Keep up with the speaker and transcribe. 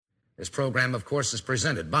This program, of course, is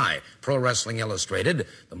presented by Pro Wrestling Illustrated,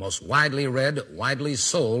 the most widely read, widely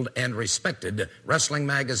sold, and respected wrestling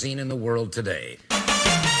magazine in the world today.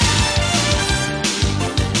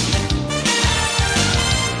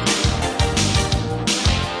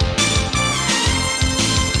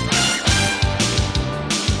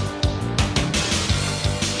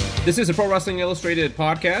 This is a Pro Wrestling Illustrated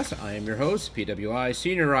podcast. I am your host, PWI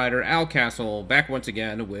senior writer Al Castle, back once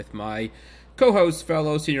again with my co-host,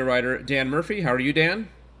 fellow senior writer Dan Murphy. How are you, Dan?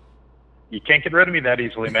 You can't get rid of me that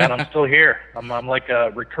easily, man. I'm still here. I'm like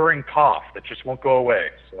a recurring cough that just won't go away.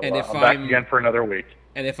 So I'm back again for another week.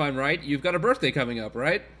 And if I'm right, you've got a birthday coming up,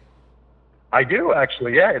 right? I do,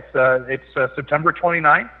 actually. Yeah, it's September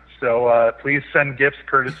 29th. So please send gifts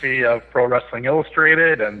courtesy of Pro Wrestling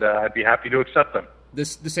Illustrated, and I'd be happy to accept them. The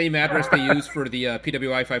same address they use for the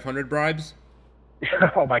PWI 500 bribes?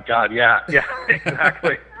 Oh, my God, yeah,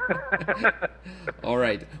 exactly. All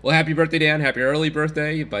right. Well, happy birthday, Dan. Happy early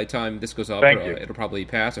birthday. By the time this goes up, it'll probably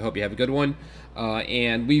pass. I hope you have a good one.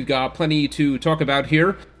 And we've got plenty to talk about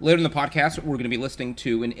here. Later in the podcast, we're going to be listening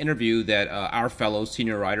to an interview that our fellow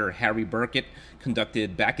senior writer, Harry Burkett,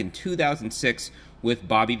 conducted back in 2006 with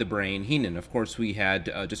Bobby the Brain Heenan. Of course, we had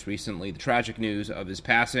just recently the tragic news of his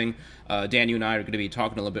passing. Dan, you and I are going to be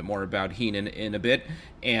talking a little bit more about Heenan in a bit,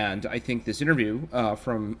 and I think this interview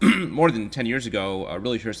from more than 10 years ago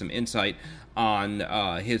really shares some insight on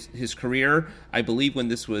his career. I believe when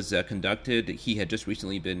this was conducted, he had just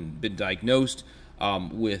recently been diagnosed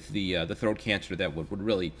with the throat cancer that would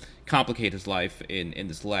really complicate his life in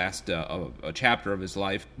this last chapter of his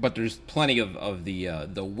life. But there's plenty of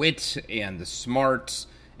the wit and the smarts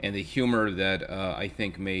and the humor that I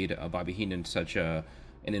think made Bobby Heenan such an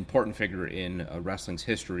important figure in wrestling's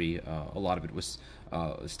history. A lot of it was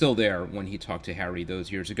still there when he talked to Harry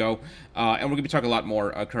those years ago. And we're going to be talking a lot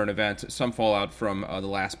more current events, some fallout from the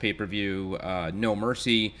last pay-per-view, No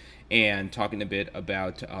Mercy, and talking a bit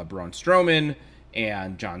about Braun Strowman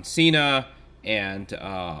and John Cena, and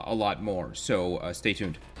a lot more. So stay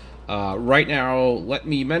tuned. Right now, let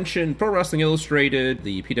me mention Pro Wrestling Illustrated.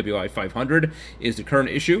 The PWI 500 is the current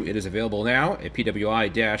issue. It is available now at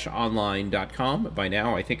pwi-online.com. By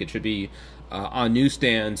now, I think it should be on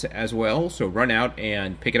newsstands as well, so run out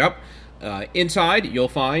and pick it up. Inside, you'll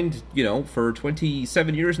find, for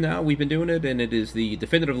 27 years now, we've been doing it, and it is the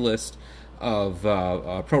definitive list of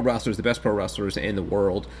pro wrestlers, the best pro wrestlers in the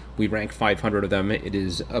world. We rank 500 of them. It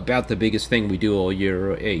is about the biggest thing we do all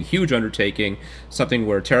year, a huge undertaking, something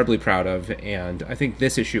we're terribly proud of, and I think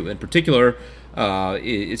this issue in particular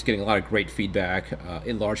is getting a lot of great feedback,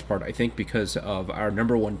 in large part, I think, because of our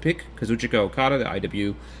number one pick, Kazuchika Okada, the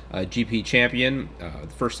IWGP champion.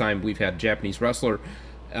 The first time we've had a Japanese wrestler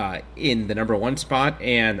in the number one spot,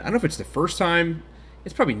 and I don't know if it's the first time.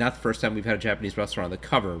 It's probably not the first time we've had a Japanese wrestler on the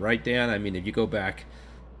cover, right, Dan? I mean, if you go back...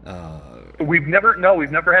 We've never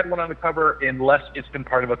had one on the cover unless it's been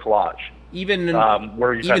part of a collage. Even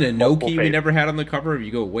Inoki we never had on the cover, if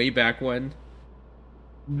you go way back when?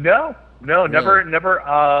 No, never,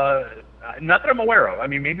 not that I'm aware of. I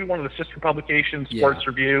mean, maybe one of the sister publications, Sports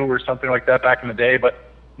Review or something like that back in the day, but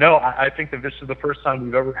no, I think that this is the first time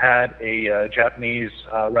we've ever had a Japanese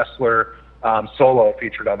wrestler solo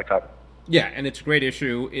featured on the cover. Yeah, and it's a great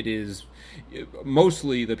issue. It is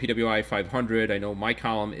mostly the PWI 500. I know my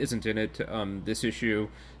column isn't in it this issue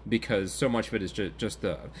because so much of it is just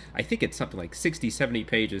I think it's something like 60, 70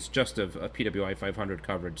 pages just of PWI 500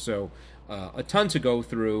 coverage. So a ton to go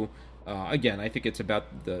through. Again, I think it's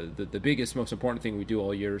about the biggest, most important thing we do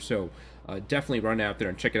all year. So definitely run out there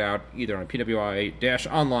and check it out either on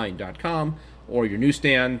pwi-online.com or your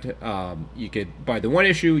newsstand. You could buy the one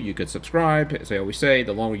issue, you could subscribe. As I always say,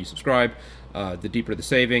 the longer you subscribe, the deeper the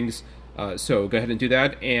savings. So go ahead and do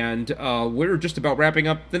that. And we're just about wrapping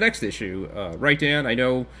up the next issue. Right, Dan? I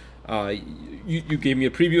know you gave me a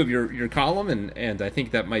preview of your column, and I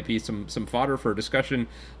think that might be some fodder for discussion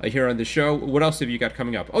here on the show. What else have you got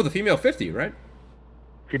coming up? Oh, the Female 50, right?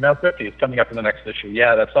 Female 50 is coming up in the next issue.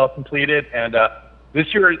 Yeah, that's all completed. And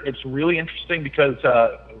this year it's really interesting because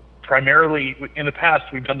primarily in the past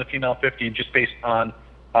we've done the Female 50 just based on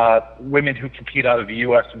women who compete out of the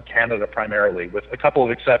U.S. and Canada primarily, with a couple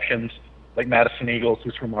of exceptions like Madison Eagles,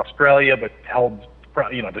 who's from Australia but held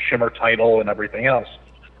the Shimmer title and everything else.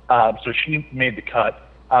 So she made the cut.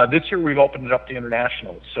 This year we've opened it up to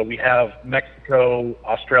internationals. So we have Mexico,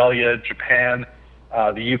 Australia, Japan,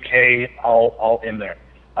 the UK, all in there.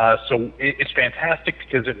 So it's fantastic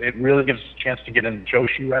because it really gives us a chance to get into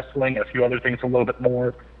Joshi wrestling, a few other things a little bit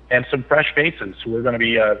more, and some fresh faces who are going to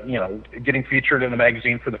be, getting featured in the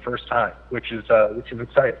magazine for the first time, which is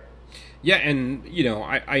exciting. Yeah, and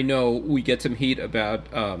I know we get some heat about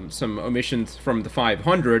some omissions from the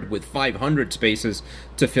 500 with 500 spaces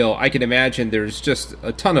to fill. I can imagine there's just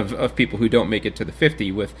a ton of people who don't make it to the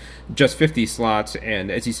 50 with just 50 slots,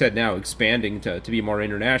 and as you said, now expanding to be more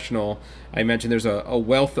international. I imagine there's a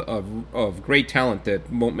wealth of great talent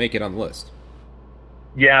that won't make it on the list.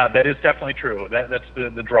 Yeah, that is definitely true. That's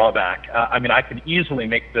the drawback. I mean, I could easily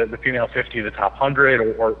make the female 50 the top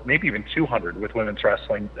 100 or maybe even 200 with women's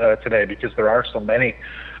wrestling today because there are so many.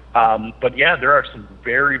 But yeah, there are some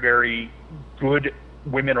very, very good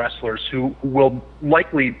women wrestlers who will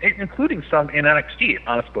likely, including some in NXT,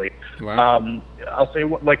 honestly. Wow. I'll say,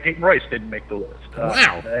 like Peyton Royce didn't make the list.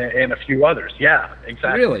 Wow. And a few others. Yeah,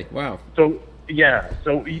 exactly. Really? Wow. So, yeah,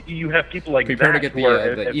 so you have people like Prepare that. to get the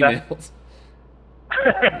emails.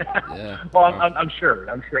 Yeah. Well, wow. I'm sure,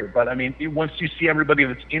 but I mean, once you see everybody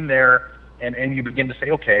that's in there, and you begin to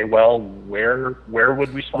say, okay, well, where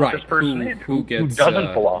would we slot this person in? Who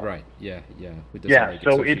doesn't belong? Right. Yeah. Who doesn't yeah. Make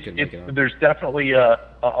So it, there's definitely a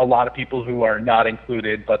lot of people who are not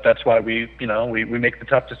included, but that's why we make the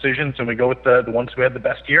tough decisions and we go with the ones who had the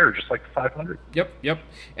best year, just like the 500. Yep.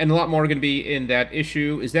 And a lot more are going to be in that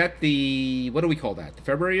issue. Is that what do we call that? The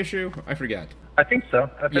February issue? I forget. I think so.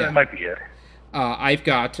 I think that might be it. I've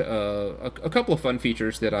got a couple of fun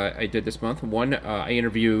features that I did this month. One, I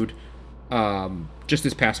interviewed just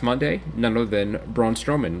this past Monday, none other than Braun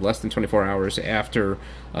Strowman, less than 24 hours after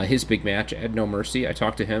his big match at No Mercy. I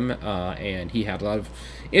talked to him, and he had a lot of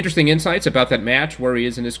interesting insights about that match, where he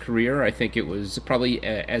is in his career. I think it was probably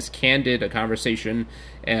as candid a conversation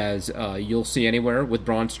as you'll see anywhere with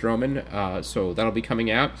Braun Strowman, so that'll be coming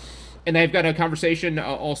out. And I've got a conversation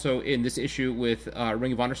also in this issue with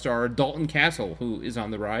Ring of Honor star Dalton Castle, who is on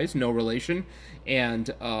the rise, no relation, and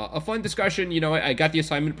a fun discussion. I got the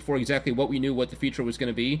assignment before exactly what we knew what the feature was going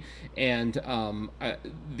to be, and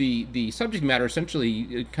the subject matter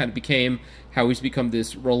essentially kind of became how he's become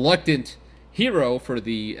this reluctant hero for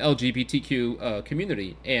the LGBTQ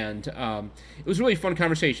community, and it was a really fun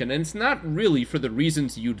conversation, and it's not really for the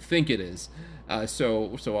reasons you'd think it is.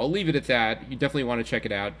 So I'll leave it at that. You definitely want to check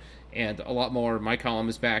it out. And a lot more. My column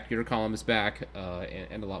is back. Your column is back.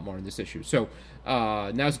 And a lot more in this issue. So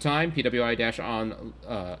now's the time.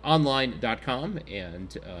 PWI-online.com.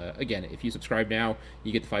 And again, if you subscribe now,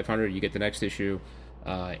 you get the 500. You get the next issue.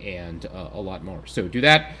 And a lot more. So do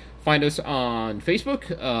that. Find us on Facebook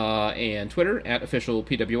and Twitter at official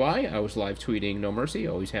PWI. I was live tweeting No Mercy.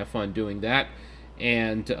 Always have fun doing that.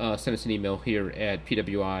 And send us an email here at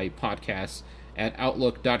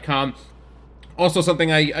pwipodcasts@outlook.com. Also,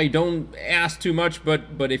 something I don't ask too much,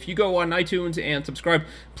 but if you go on iTunes and subscribe,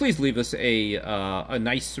 please leave us a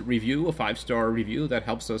nice review, a 5-star review. That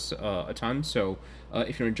helps us a ton. So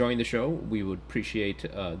if you're enjoying the show, we would appreciate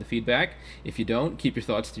the feedback. If you don't, keep your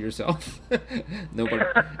thoughts to yourself. Nobody.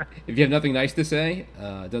 If you have nothing nice to say,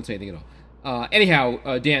 don't say anything at all.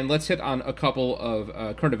 Anyhow, Dan, let's hit on a couple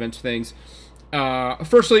of current events things.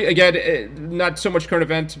 Firstly, again, not so much current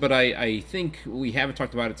events, but I think we haven't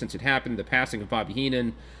talked about it since it happened. The passing of Bobby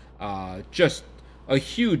Heenan, just a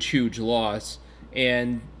huge loss.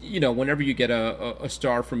 And, whenever you get a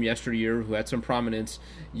star from yesteryear who had some prominence,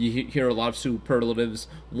 you hear a lot of superlatives,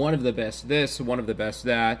 one of the best this, one of the best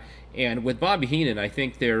that. And with Bobby Heenan, I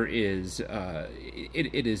think there is,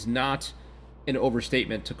 it is not an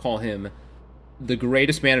overstatement to call him the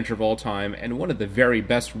greatest manager of all time and one of the very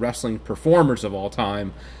best wrestling performers of all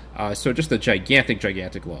time. So just a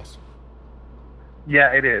gigantic loss.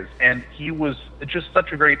 Yeah, it is. And he was just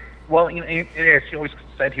such a great, he always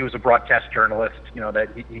said he was a broadcast journalist, that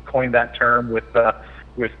he coined that term with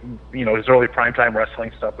his early primetime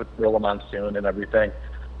wrestling stuff with Gorilla Monsoon and everything.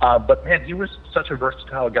 But man, he was such a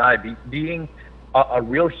versatile guy, being a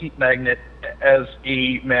real heat magnet as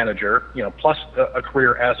a manager, plus a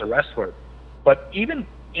career as a wrestler. But even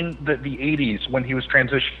in the 80s, when he was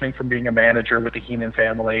transitioning from being a manager with the Heenan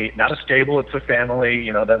family, not a stable, it's a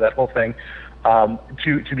family, that whole thing,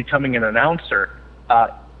 to becoming an announcer,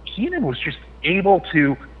 Heenan was just able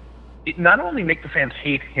to not only make the fans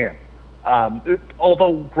hate him,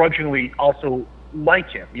 although grudgingly also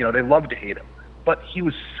like him. They loved to hate him. But he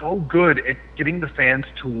was so good at getting the fans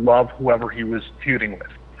to love whoever he was feuding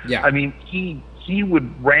with. Yeah. I mean, he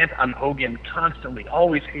would rant on Hogan constantly,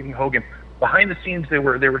 always hating Hogan. Behind the scenes, they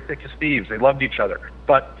were thick as thieves. They loved each other,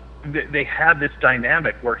 but they had this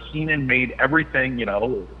dynamic where Heenan made everything.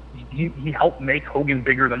 He helped make Hogan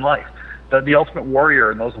bigger than life. The Ultimate Warrior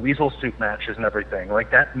and those weasel suit matches and everything like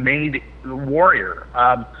that made the Warrior.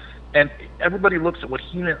 And everybody looks at what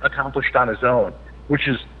Heenan accomplished on his own, which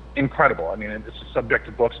is incredible. I mean, this is subject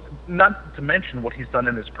to books, not to mention what he's done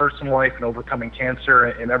in his personal life and overcoming cancer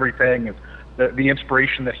and everything, and the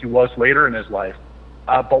inspiration that he was later in his life.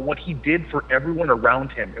 But what he did for everyone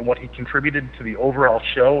around him and what he contributed to the overall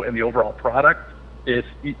show and the overall product is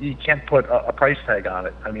you can't put a price tag on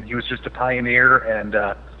it. I mean, he was just a pioneer and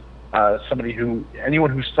somebody who anyone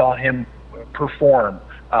who saw him perform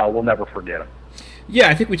will never forget him. Yeah,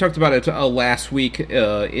 I think we talked about it last week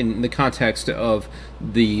in the context of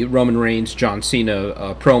the Roman Reigns, John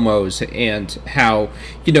Cena promos, and how,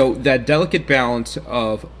 that delicate balance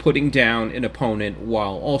of putting down an opponent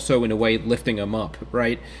while also, in a way, lifting him up,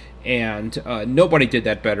 right? And nobody did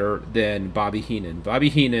that better than Bobby Heenan. Bobby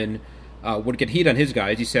Heenan would get heat on his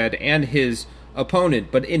guy, as he said, and his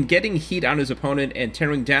opponent, but in getting heat on his opponent and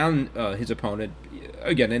tearing down his opponent,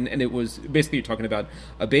 again, and it was basically you're talking about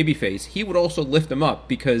a babyface, he would also lift him up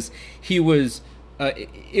because he was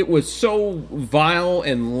it was so vile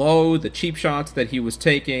and low, the cheap shots that he was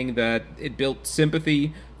taking, that it built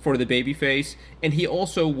sympathy for the babyface, and he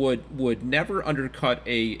also would never undercut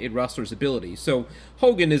a wrestler's ability. So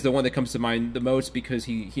Hogan is the one that comes to mind the most because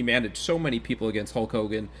he managed so many people against Hulk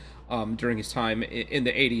Hogan during his time in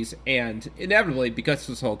the 80s, and inevitably, because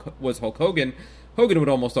this was Hulk Hogan, Hogan would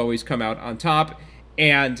almost always come out on top.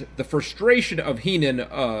 And the frustration of Heenan,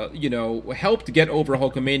 helped get over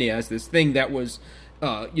Hulkamania as this thing that was,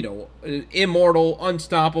 immortal,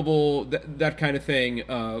 unstoppable, that kind of thing.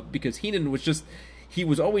 Because Heenan he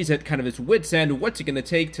was always at kind of his wit's end. What's it going to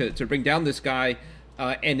take to bring down this guy?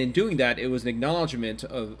 And in doing that, it was an acknowledgement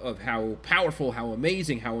of how powerful, how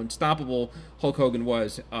amazing, how unstoppable Hulk Hogan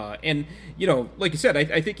was. And, like you said,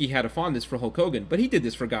 I think he had a fondness for Hulk Hogan, but he did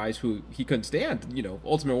this for guys who he couldn't stand,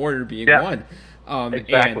 Ultimate Warrior being one.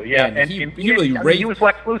 Exactly, and he really raised... He was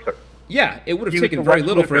Lex Luthor. Yeah, it would have taken very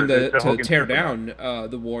little for him to tear down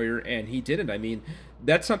the Warrior, and he didn't. I mean,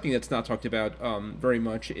 that's something that's not talked about very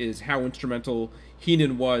much, is how instrumental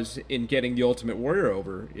Heenan was in getting the Ultimate Warrior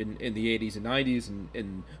over in the 80s and 90s,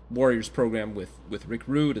 and Warrior's program with Rick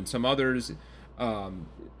Rude and some others.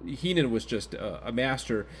 Heenan was just a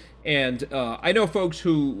master. And I know folks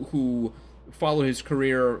who follow his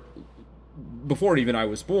career before even I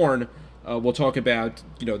was born. We'll talk about,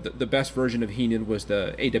 the best version of Heenan was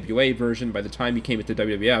the AWA version. By the time he came into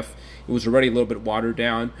WWF, it was already a little bit watered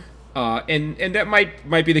down. And that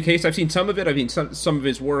might be the case. I've seen some of it. I've seen some of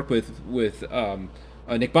his work with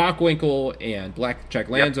Nick Bockwinkel and Black Jack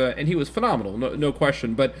Lanza, and he was phenomenal, no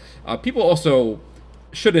question. But people also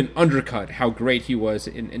shouldn't undercut how great he was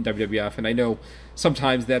in WWF. And I know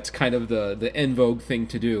sometimes that's kind of the en vogue thing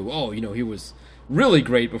to do. Oh, he was really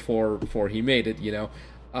great before he made it,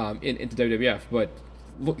 into WWF, but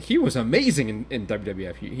look, he was amazing in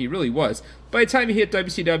WWF. He really was. By the time he hit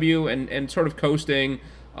WCW and sort of coasting,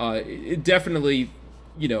 it definitely,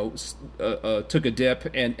 took a dip,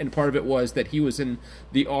 and part of it was that he was in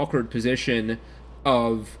the awkward position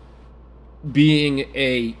of being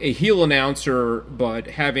a heel announcer, but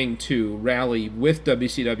having to rally with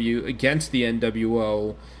WCW against the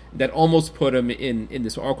NWO. That almost put him in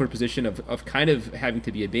this awkward position of kind of having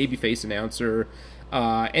to be a babyface announcer.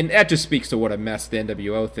 And that just speaks to what a mess the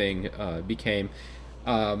NWO thing became.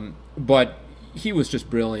 But he was just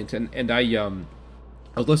brilliant. And I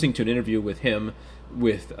was listening to an interview with him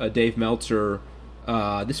with Dave Meltzer.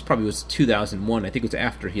 This probably was 2001. I think it was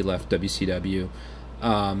after he left WCW.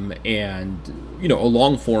 And, a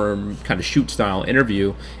long-form kind of shoot-style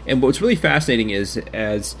interview. And what's really fascinating is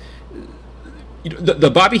as... the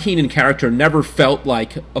Bobby Heenan character never felt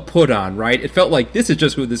like a put-on, right? It felt like this is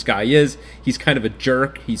just who this guy is. He's kind of a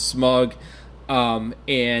jerk. He's smug.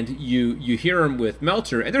 And you hear him with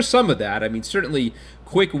Meltzer, and there's some of that. I mean, certainly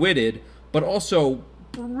quick-witted, but also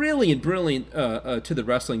brilliant to the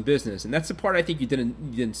wrestling business. And that's the part I think you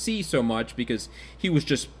didn't see so much because he was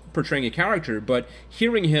just portraying a character. But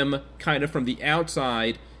hearing him kind of from the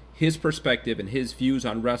outside, his perspective and his views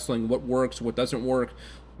on wrestling, what works, what doesn't work,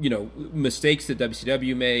 mistakes that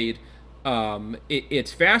WCW made.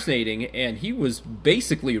 It's fascinating, and he was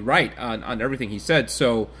basically right on everything he said.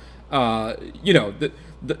 So,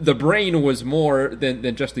 the brain was more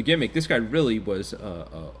than just a gimmick. This guy really was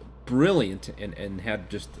brilliant and had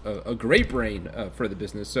just a great brain for the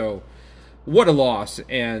business. So, what a loss.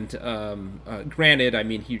 And granted, I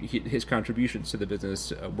mean, his contributions to the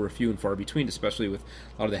business were few and far between, especially with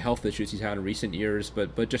a lot of the health issues he's had in recent years.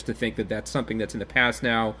 But just to think that that's something that's in the past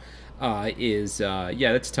now is,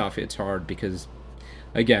 that's tough. It's hard because,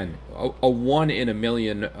 again, a 1 in a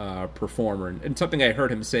million performer. And something I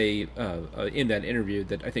heard him say in that interview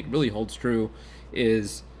that I think really holds true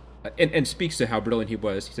is, and speaks to how brilliant he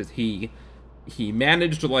was. He says he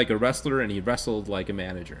managed like a wrestler and he wrestled like a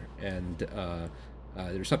manager. And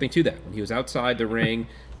there's something to that. When he was outside the ring,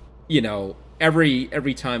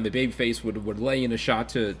 every time the babyface would lay in a shot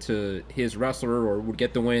to his wrestler or would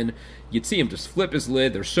get the win, you'd see him just flip his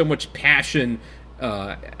lid. There's so much passion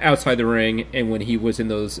outside the ring, and when he was in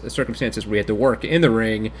those circumstances where he had to work in the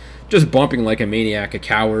ring, just bumping like a maniac, a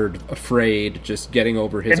coward, afraid, just getting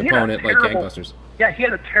over his opponent like gangbusters. Yeah, he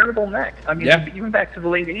had a terrible neck. I mean, even back to the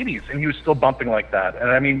late 80s, and he was still bumping like that.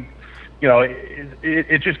 And I mean,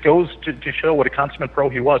 it just goes to show what a consummate pro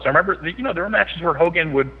he was. I remember, there were matches where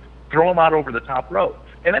Hogan would throw him out over the top rope.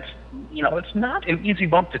 And that's, it's not an easy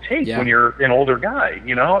bump to take when you're an older guy,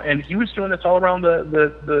 and he was doing this all around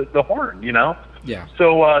the horn, Yeah.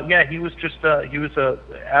 So, he was just, he was a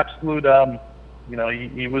absolute,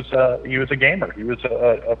 he was a gamer. He was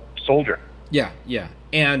a soldier. Yeah.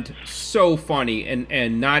 And so funny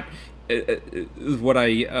and not one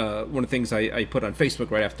of the things I put on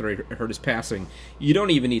Facebook right after I heard his passing. You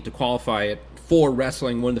don't even need to qualify it for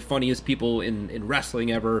wrestling. One of the funniest people in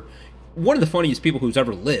wrestling ever. One of the funniest people who's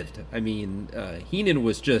ever lived. I mean, Heenan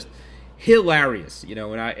was just hilarious,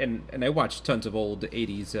 and I watched tons of old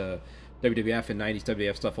 80s WWF and 90s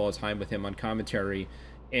WWF stuff all the time with him on commentary.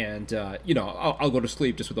 And, I'll go to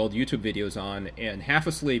sleep just with old YouTube videos on, and half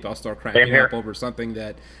asleep I'll start cracking up over something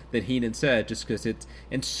that Heenan said, just because it's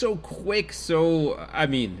so quick. So, I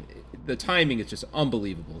mean, the timing is just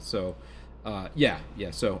unbelievable. So,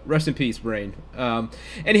 so rest in peace, Brain.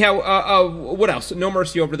 Anyhow, what else? No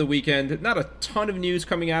Mercy over the weekend. Not a ton of news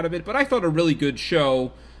coming out of it, but I thought a really good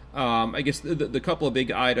show. I guess the couple of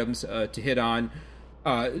big items to hit on.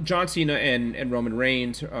 John Cena and Roman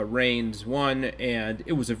Reigns. Reigns won, and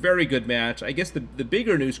it was a very good match. I guess the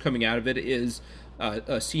bigger news coming out of it is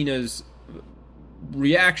Cena's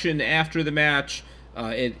reaction after the match.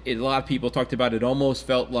 A lot of people talked about it. Almost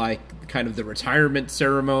felt like kind of the retirement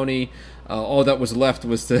ceremony. All that was left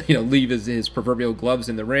was to leave his proverbial gloves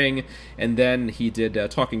in the ring, and then he did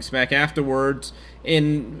talking smack afterwards.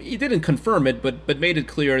 And he didn't confirm it, but made it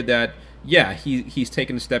clear that he's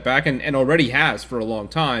taken a step back and already has for a long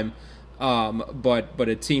time. But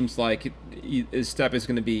it seems like his step is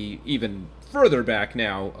going to be even further back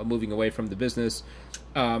now, moving away from the business.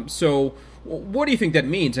 So what do you think that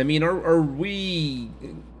means? I mean, are we?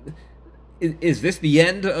 Is this the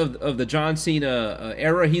end of the John Cena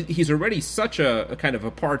era? He's already such a kind of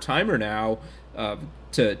a part-timer now.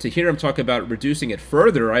 To hear him talk about reducing it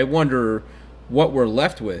further, I wonder what we're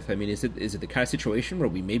left with. I mean, is it the kind of situation where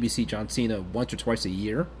we maybe see John Cena once or twice a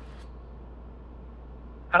year?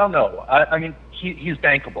 I don't know. I mean, he's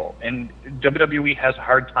bankable, and WWE has a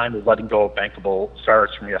hard time of letting go of bankable stars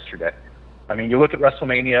from yesterday. I mean, you look at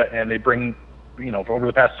WrestleMania, and they bring, over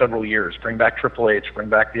the past several years, bring back Triple H, bring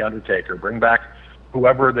back The Undertaker, bring back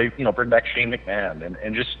whoever they, bring back Shane McMahon,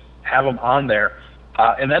 and just have them on there.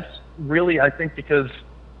 And that's really, I think, because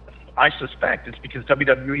I suspect it's because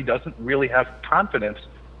WWE doesn't really have confidence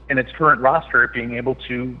in its current roster being able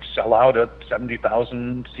to sell out a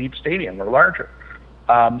 70,000 seat stadium or larger.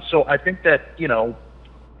 So I think that,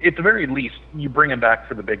 at the very least, you bring him back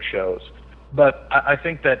for the big shows. But I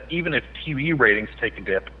think that even if TV ratings take a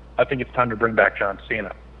dip, I think it's time to bring back John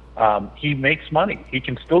Cena. He makes money. He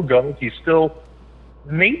can still go. He's still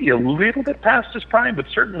maybe a little bit past his prime, but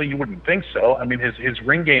certainly you wouldn't think so. I mean, his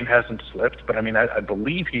ring game hasn't slipped, but I mean, I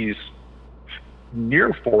believe he's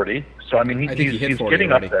near 40. So, I mean, he's getting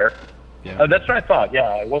already up there. Yeah. That's what I thought. Yeah,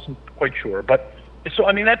 I wasn't quite sure. But so,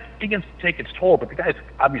 I mean, that begins to take its toll, but the guy's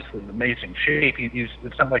obviously in amazing shape.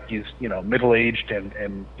 It's not like he's, middle-aged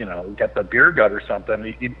and got the beer gut or something.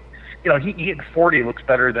 He at 40 looks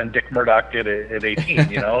better than Dick Murdoch did at 18,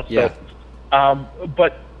 So, yeah.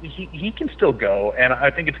 But he can still go, and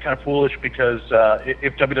I think it's kind of foolish because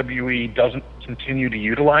if WWE doesn't continue to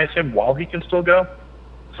utilize him while he can still go,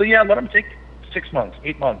 so let him take 6 months,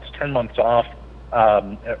 8 months, 10 months off,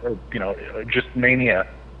 or just Mania.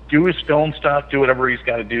 Do his film stuff, do whatever he's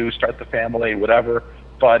got to do, start the family, whatever.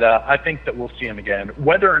 But I think that we'll see him again.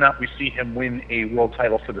 Whether or not we see him win a world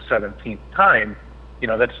title for the 17th time,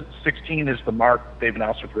 that's 16 is the mark they've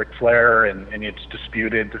announced with Ric Flair, and it's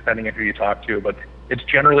disputed depending on who you talk to. But it's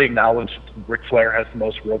generally acknowledged Ric Flair has the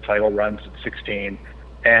most world title runs at 16.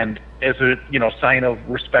 And as a sign of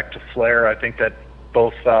respect to Flair, I think that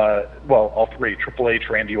both, all three, Triple H,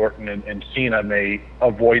 Randy Orton, and Cena may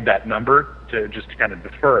avoid that number to kind of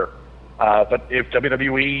defer. But if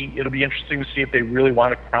WWE, it'll be interesting to see if they really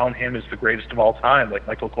want to crown him as the greatest of all time, like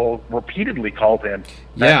Michael Cole repeatedly called him.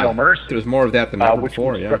 Yeah, No Mercy. There's more of that than ever which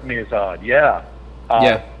before. struck me as odd.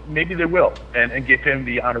 Maybe they will, and give him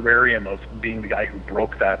the honorarium of being the guy who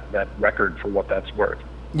broke that record for what that's worth.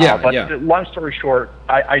 But long story short,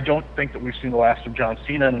 I don't think that we've seen the last of John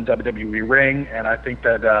Cena in the WWE ring, and I think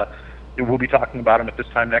that we'll be talking about him at this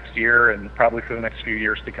time next year and probably for the next few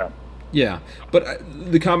years to come. Yeah, but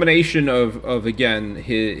the combination of again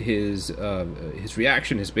his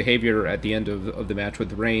reaction, his behavior at the end of the match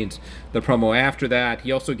with Reigns, the promo after that,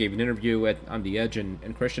 he also gave an interview on the Edge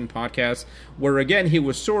and Christian podcast where again he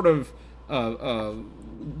was sort of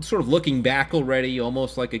looking back already,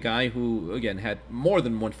 almost like a guy who again had more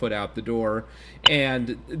than one foot out the door.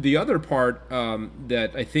 And the other part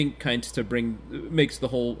that I think kind of makes the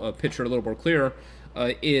whole picture a little more clear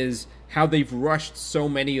is how they've rushed so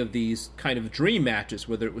many of these kind of dream matches,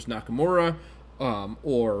 whether it was Nakamura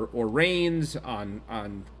or Reigns on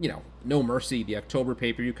No Mercy, the October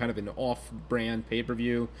pay-per-view, kind of an off-brand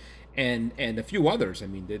pay-per-view, and a few others. I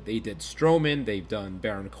mean, they did Strowman, they've done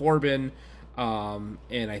Baron Corbin, and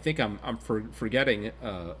I think I'm forgetting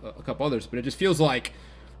a couple others, but it just feels like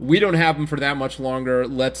we don't have him for that much longer.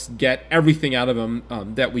 Let's get everything out of him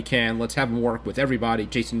that we can. Let's have him work with everybody.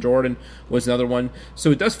 Jason Jordan was another one. So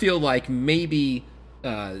it does feel like maybe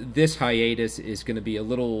this hiatus is going to be a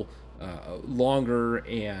little longer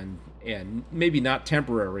and maybe not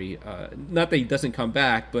temporary. Not that he doesn't come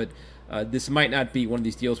back, but this might not be one of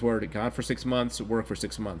these deals where it gone for 6 months, work for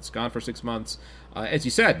 6 months, gone for 6 months. As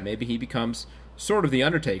you said, maybe he becomes sort of the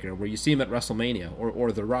Undertaker, where you see him at WrestleMania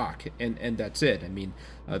or The Rock, and that's it. I mean,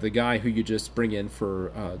 the guy who you just bring in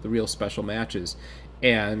for the real special matches,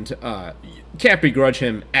 and can't begrudge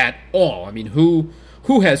him at all. I mean, who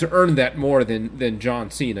has earned that more than John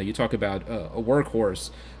Cena? You talk about a workhorse.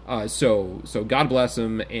 So God bless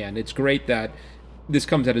him, and it's great that this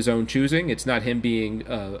comes at his own choosing. It's not him being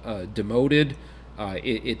demoted.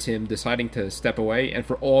 It's him deciding to step away, and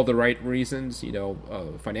for all the right reasons,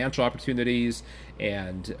 financial opportunities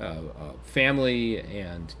and family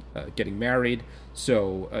and getting married.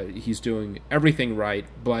 So he's doing everything right.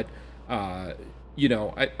 But, I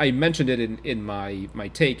mentioned it in my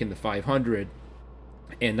take in the 500,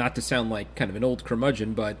 and not to sound like kind of an old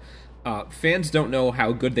curmudgeon, but fans don't know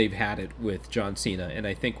how good they've had it with John Cena. And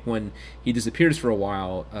I think when he disappears for a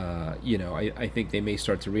while, I think they may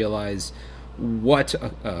start to realize what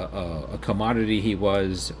a commodity he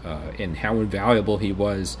was and how invaluable he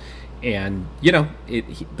was. And,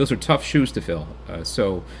 those are tough shoes to fill.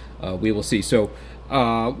 So we will see. So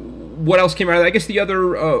what else came out of that? I guess the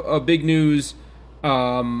other big news,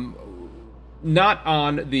 not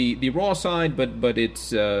on the Raw side, but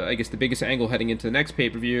it's, I guess, the biggest angle heading into the next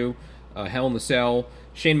pay-per-view, Hell in the Cell,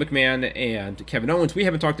 Shane McMahon and Kevin Owens. We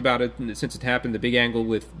haven't talked about it since it happened, the big angle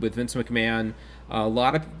with Vince McMahon. A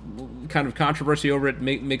lot of kind of controversy over it,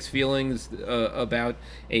 mixed feelings about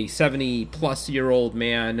a 70-plus-year-old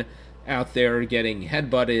man out there getting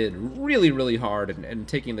headbutted really, really hard and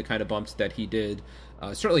taking the kind of bumps that he did.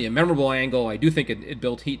 Certainly a memorable angle. I do think it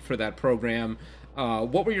built heat for that program.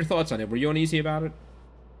 What were your thoughts on it? Were you uneasy about it?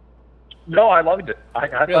 No, I loved it. I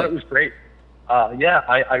thought it was great.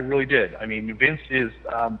 I really did. I mean, Vince is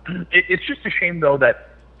it's just a shame, though, that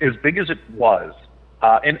as big as it was,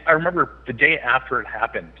 and I remember the day after it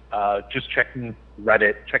happened, just checking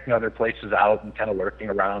Reddit, checking other places out and kind of lurking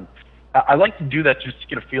around. I like to do that just to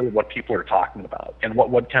get a feel of what people are talking about and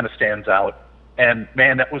what kind of stands out. And,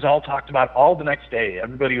 man, that was all talked about all the next day.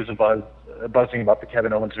 Everybody was buzzing about the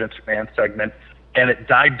Kevin Owens-Vince McMahon segment, and it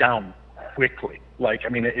died down quickly. Like, I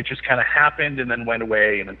mean, it just kind of happened and then went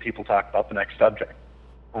away, and then people talked about the next subject.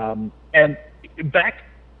 And back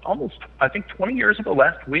almost, I think, 20 years ago,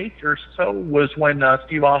 last week or so, was when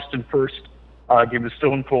Steve Austin first gave the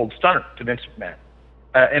Stone Cold Stunner to Vince McMahon.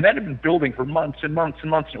 And that had been building for months and months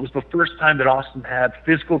and months, and it was the first time that Austin had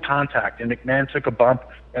physical contact, and McMahon took a bump,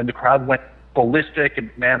 and the crowd went ballistic,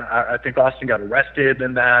 and McMahon, I think Austin got arrested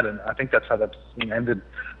in that, and I think that's how that scene ended.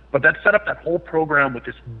 But that set up that whole program with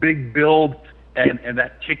this big build, and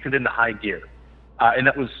that kicked it into high gear. And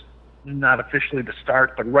that was not officially the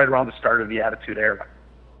start, but right around the start of the Attitude Era.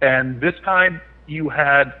 And this time, you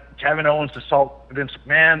had Kevin Owens assault Vince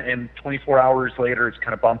McMahon, and 24 hours later, it's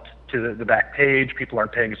kind of bumped to the back page. People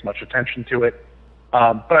aren't paying as much attention to it.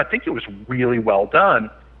 But I think it was really well done.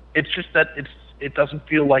 It's just that it doesn't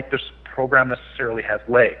feel like this program necessarily has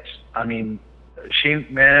legs. I mean, Shane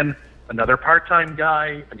McMahon, another part-time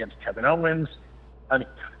guy against Kevin Owens. I mean,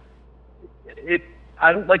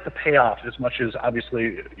 I don't like the payoff as much as,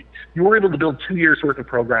 obviously, you were able to build 2 years worth of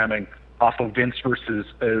programming off of Vince versus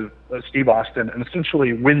Steve Austin and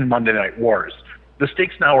essentially win Monday Night Wars. The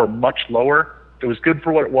stakes now are much lower. It was good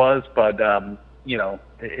for what it was, but,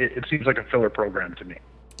 it seems like a filler program to me.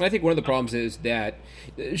 I think one of the problems is that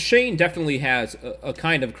Shane definitely has a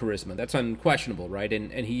kind of charisma. That's unquestionable, right?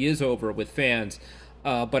 And he is over with fans.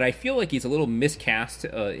 but I feel like he's a little miscast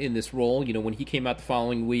in this role. You know, when he came out the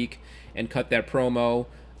following week and cut that promo,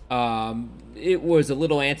 it was a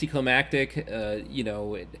little anticlimactic, you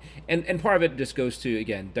know, and part of it just goes to,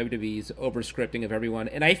 again, WWE's over-scripting of everyone.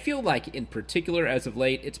 And I feel like, in particular, as of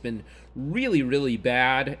late, it's been really, really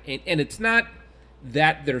bad. And it's not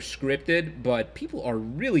that they're scripted, but people are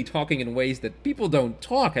really talking in ways that people don't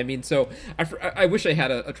talk. I mean, so I wish I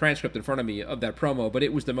had a transcript in front of me of that promo, but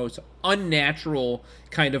it was the most unnatural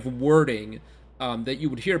kind of wording that you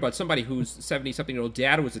would hear about somebody whose 70-something-year-old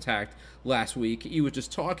dad was attacked last week. He was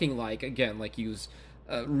just talking like he was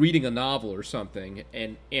reading a novel or something,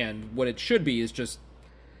 and what it should be is just,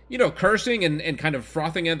 you know, cursing and kind of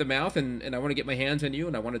frothing at the mouth, and I want to get my hands on you,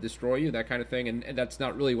 and I want to destroy you, that kind of thing, and that's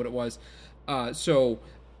not really what it was. So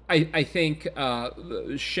I think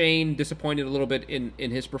Shane disappointed a little bit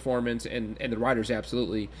in his performance, and the writers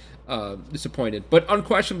absolutely disappointed. But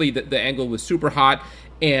unquestionably, the angle was super hot,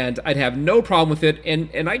 and I'd have no problem with it.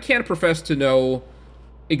 And I can't profess to know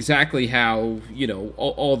exactly how, you know,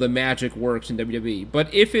 all the magic works in WWE.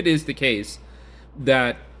 But if it is the case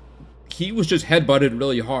that he was just headbutted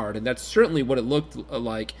really hard, and that's certainly what it looked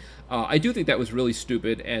like, I do think that was really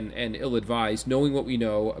stupid and ill-advised, knowing what we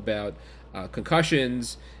know about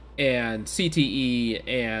concussions and CTE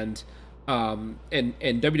and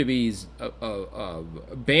WWE's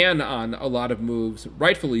ban on a lot of moves,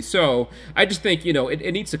 rightfully so. I just think, you know,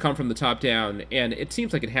 it needs to come from the top down, and it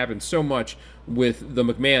seems like it happens so much with the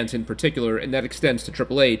McMahons in particular, and that extends to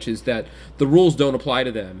Triple H, is that the rules don't apply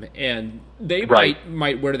to them, and they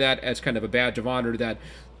might wear that as kind of a badge of honor that,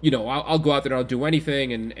 you know, I'll go out there and I'll do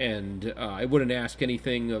anything, and I wouldn't ask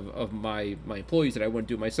anything of my employees that I wouldn't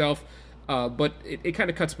do myself. But it kind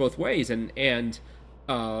of cuts both ways, and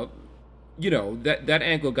you know, that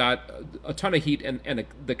angle got a ton of heat, and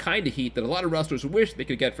the kind of heat that a lot of wrestlers wish they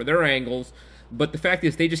could get for their angles, but the fact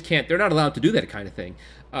is they just can't. They're not allowed to do that kind of thing.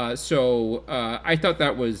 So I thought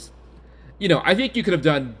that was, you know, I think you could have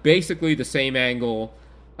done basically the same angle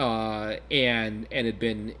and it'd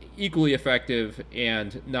been equally effective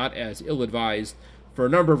and not as ill-advised for a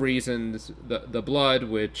number of reasons. The blood,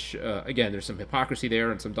 which again, there's some hypocrisy there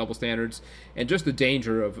and some double standards, and just the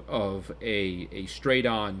danger of a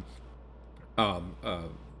straight-on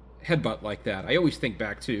headbutt like that. I always think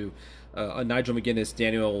back to a Nigel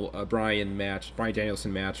McGuinness Bryan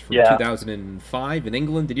Danielson match from 2005 in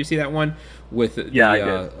England. Did you see that one with the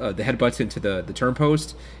headbutts into the turn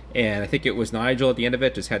post? And I think it was Nigel at the end of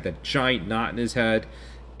it just had that giant knot in his head.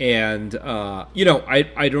 And you know,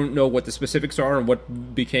 I don't know what the specifics are and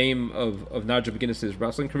what became of Nigel McGuinness's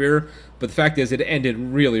wrestling career, but the fact is it ended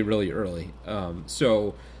really, really early.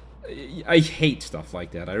 So I hate stuff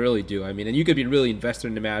like that. I really do. I mean, and you could be really invested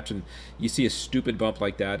in the match, and you see a stupid bump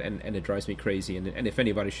like that, and it drives me crazy. And if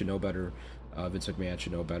anybody should know better, Vince McMahon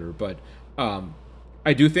should know better. But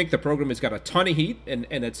I do think the program has got a ton of heat, and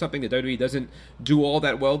it's something that WWE doesn't do all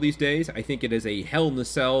that well these days. I think it is a Hell in a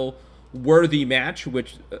Cell worthy match,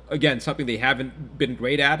 which, again, something they haven't been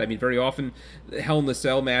great at. I mean, very often Hell in a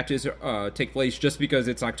Cell matches take place just because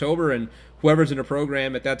it's October and whoever's in a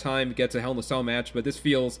program at that time gets a Hell in a Cell match. But this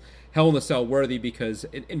feels Hell in a Cell worthy because,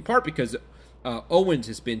 in part because Owens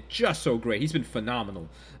has been just so great. He's been phenomenal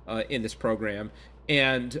in this program.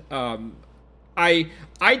 And I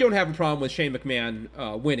don't have a problem with Shane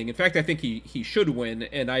McMahon winning. In fact, I think he should win,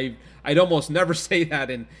 and I'd almost never say that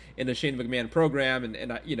in a Shane McMahon program.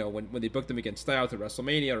 And I, you know, when they booked him against Styles at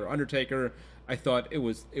WrestleMania or Undertaker, I thought it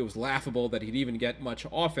was laughable that he'd even get much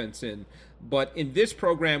offense in. But in this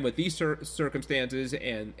program with these circumstances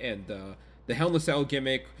and the Hell in a Cell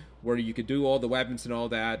gimmick where you could do all the weapons and all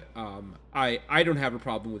that, I don't have a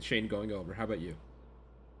problem with Shane going over. How about you?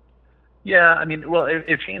 Yeah, I mean, well,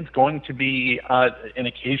 if Shane's going to be an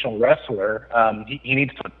occasional wrestler, he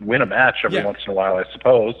needs to win a match every once in a while, I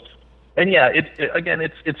suppose. And yeah,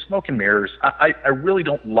 it's smoke and mirrors. I really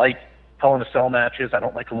don't like Hell in a Cell matches. I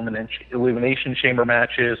don't like elimination chamber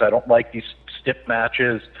matches. I don't like these stiff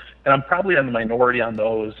matches, and I'm probably in the minority on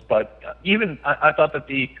those. But even I thought that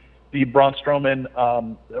the Braun Strowman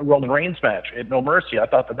Roman Reigns match at No Mercy, I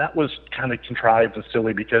thought that was kind of contrived and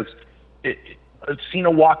silly because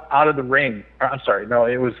Cena walked out of the ring. I'm sorry, no,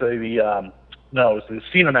 it was the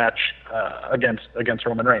Cena match against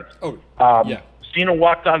Roman Reigns. Cena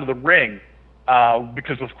walked out of the ring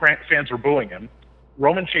because the fans were booing him.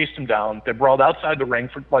 Roman chased him down. They brawled outside the ring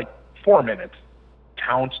for like 4 minutes.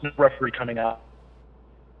 Counts, no referee coming out.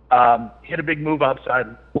 Hit a big move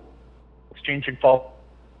outside, exchanging false.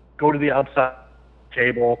 Go to the outside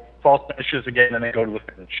table, false finishes again, and then go to the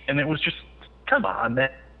finish. And it was just, come on, man.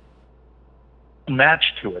 Match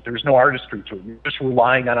to it. There's no artistry to it. You're just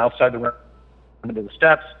relying on outside the ring into the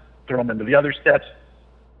steps, throw him into the other steps.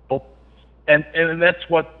 And that's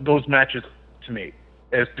what those matches to me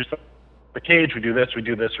is. Just the cage, we do this.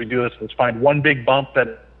 Let's find one big bump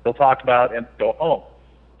that they'll talk about and go home.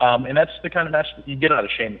 And that's the kind of match that you get out of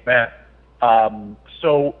Shane McMahon.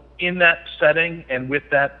 So in that setting and with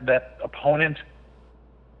that opponent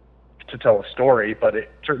to tell a story, but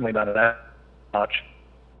it's certainly not that much.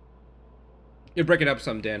 You're breaking up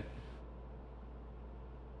some, Dan.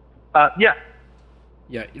 Yeah.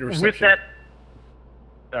 Yeah, your reception. With that,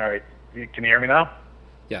 all right. Can you hear me now?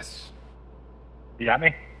 Yes. You got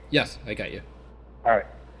me? Yes, I got you. All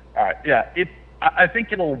right. Yeah. I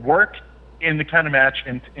think it'll work in the kind of match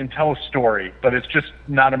and tell a story, but it's just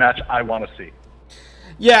not a match I want to see.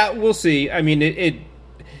 Yeah, we'll see. I mean,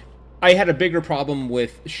 I had a bigger problem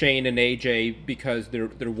with Shane and AJ because there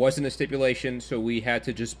wasn't a stipulation, so we had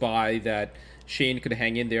to just buy that Shane could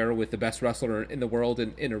hang in there with the best wrestler in the world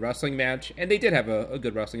in a wrestling match, and they did have a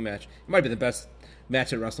good wrestling match. It might have been the best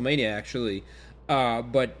match at WrestleMania, actually.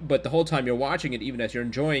 But the whole time you're watching it, even as you're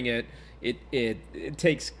enjoying it, it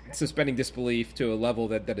takes suspending disbelief to a level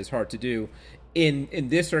that is hard to do. In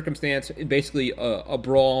this circumstance, basically a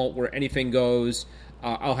brawl where anything goes,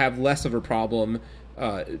 I'll have less of a problem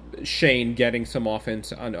Shane getting some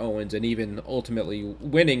offense on Owens and even ultimately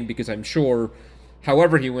winning, because I'm sure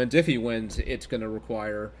however he wins, if he wins, it's going to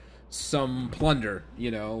require some plunder,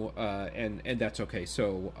 and that's okay.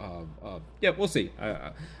 So, yeah, we'll see.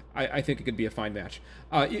 I think it could be a fine match.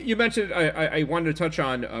 You mentioned, I wanted to touch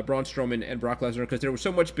on Braun Strowman and Brock Lesnar because there was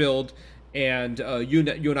so much build, and you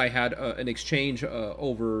and I had an exchange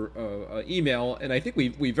over email, and I think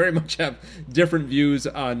we very much have different views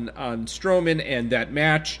on Strowman and that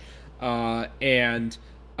match, and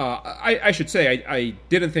I should say I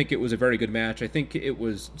didn't think it was a very good match. I think it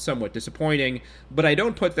was somewhat disappointing, but I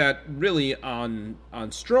don't put that really on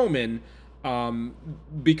Strowman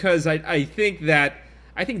because I think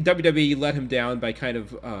WWE let him down by kind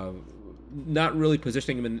of not really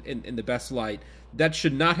positioning him in the best light. That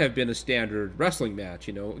should not have been a standard wrestling match.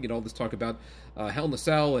 All this talk about Hell in a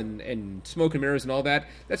Cell and smoke and mirrors and all that.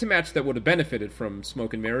 That's a match that would have benefited from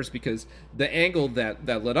smoke and mirrors because the angle that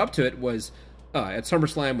led up to it was at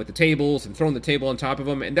SummerSlam with the tables and throwing the table on top of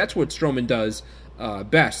him, and that's what Strowman does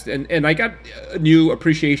best. And I got a new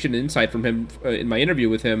appreciation and insight from him in my interview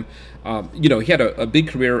with him. He had a big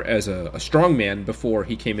career as a strongman before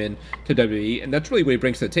he came in to WWE, and that's really what he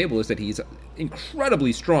brings to the table, is that he's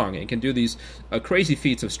incredibly strong and can do these crazy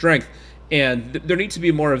feats of strength, and there needs to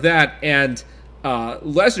be more of that. And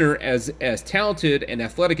Lesnar, as talented and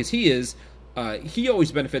athletic as he is, he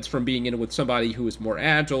always benefits from being in with somebody who is more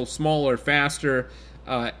agile, smaller, faster,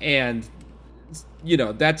 and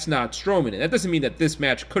that's not Strowman. And that doesn't mean that this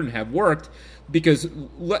match couldn't have worked, because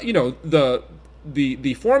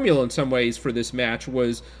the formula in some ways for this match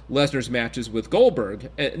was Lesnar's matches with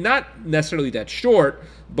Goldberg. Not necessarily that short,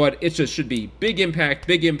 but it just should be big impact,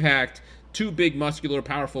 two big, muscular,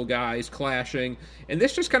 powerful guys clashing, and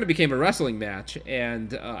this just kind of became a wrestling match,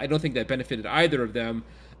 and I don't think that benefited either of them.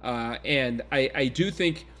 And I do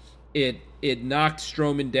think it knocked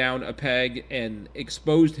Strowman down a peg and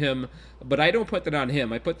exposed him, but I don't put that on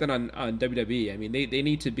him. I put that on WWE. I mean, they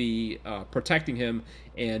need to be protecting him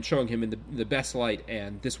and showing him in the best light,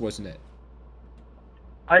 and this wasn't it.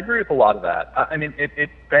 I agree with a lot of that. I mean, it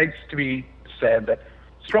begs to be said that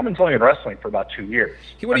Strowman's only been wrestling for about 2 years.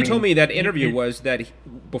 What he told me in that interview was that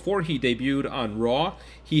before he debuted on Raw,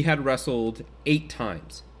 he had wrestled 8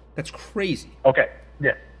 times. That's crazy. Okay,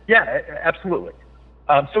 yeah, absolutely.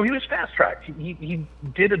 So he was fast-tracked. He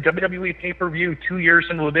did a WWE pay-per-view 2 years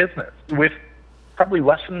into the business with probably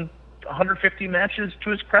less than 150 matches to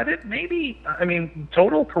his credit, maybe. I mean,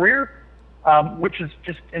 total career, which is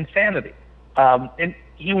just insanity. And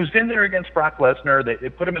he was in there against Brock Lesnar. They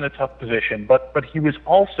put him in a tough position, but he was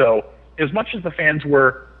also, as much as the fans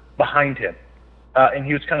were behind him, and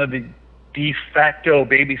he was kind of the de facto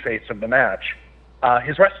babyface of the match,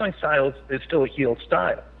 his wrestling style is still a heel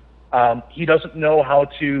style. He doesn't know how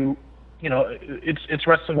to, it's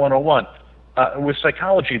wrestling 101. With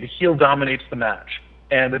psychology, the heel dominates the match,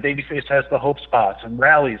 and the babyface has the hope spots and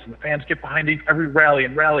rallies, and the fans get behind every rally,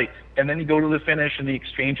 and then you go to the finish and the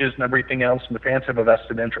exchanges and everything else, and the fans have a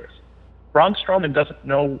vested interest. Braun Strowman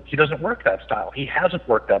doesn't work that style. He hasn't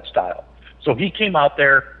worked that style. So he came out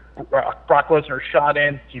there, Brock Lesnar shot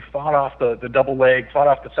in, he fought off the double leg, fought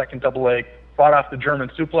off the second double leg, fought off the German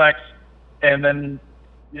suplex, and then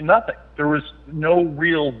nothing. There was no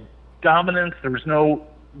real dominance. There was no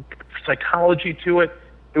psychology to it.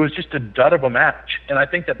 It was just a dud of a match. And I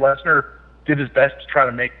think that Lesnar did his best to try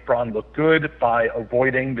to make Braun look good by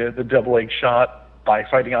avoiding the double leg shot by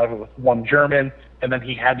fighting out with one German, and then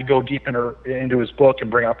he had to go deep into his book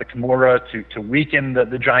and bring out the Kimura to weaken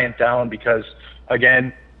the Giant down because,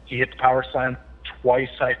 again, he hit the power slam twice,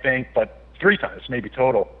 I think, but 3 times maybe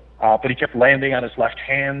total. But he kept landing on his left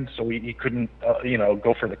hand, so he couldn't,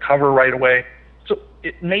 go for the cover right away. So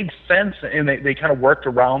it made sense, and they kind of worked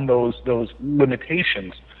around those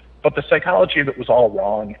limitations. But the psychology of it was all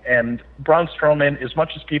wrong. And Braun Strowman, as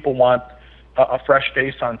much as people want a fresh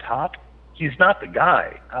face on top, he's not the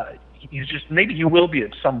guy. He's just, maybe he will be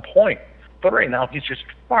at some point, but right now he's just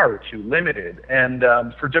far too limited. And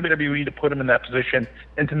for WWE to put him in that position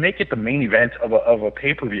and to make it the main event of a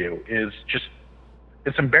pay-per-view is just,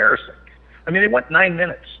 it's embarrassing. I mean, they went 9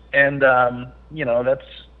 minutes, and that's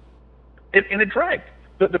it. And it dragged.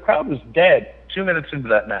 The crowd was dead 2 minutes into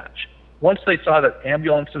that match. Once they saw that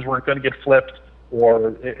ambulances weren't going to get flipped,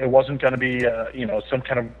 or it wasn't going to be some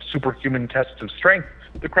kind of superhuman test of strength,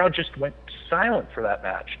 the crowd just went silent for that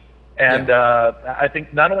match. And I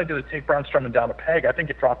think not only did it take Braun Strowman down a peg, I think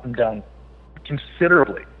it dropped him down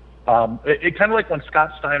considerably. It kind of like when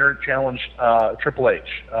Scott Steiner challenged Triple H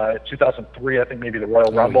in 2003, I think maybe the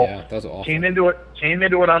Royal Rumble. Yeah, that was awful. Came into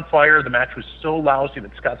it on fire. The match was so lousy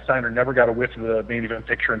that Scott Steiner never got a whiff of the main event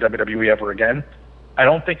picture in WWE ever again. I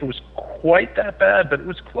don't think it was quite that bad, but it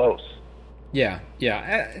was close. Yeah.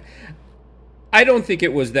 I don't think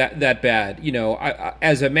it was that bad.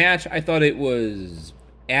 As a match, I thought it was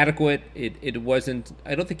adequate. It wasn't.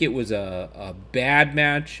 I don't think it was a bad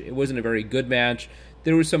match. It wasn't a very good match.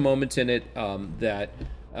 There were some moments in it that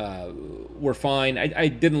were fine. I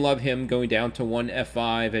didn't love him going down to one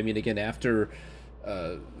F5. I mean, again, after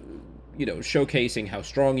showcasing how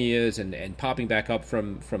strong he is and popping back up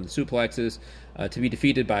from the suplexes, to be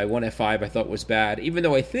defeated by one F5 I thought was bad, even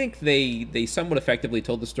though I think they somewhat effectively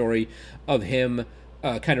told the story of him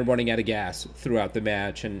kind of running out of gas throughout the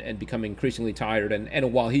match and becoming increasingly tired,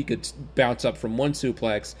 and while he could bounce up from one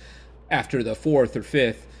suplex, after the 4th or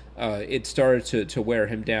 5th, it started to wear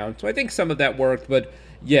him down. So I think some of that worked, but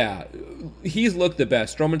yeah, he's looked the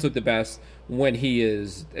best. Strowman's looked the best when he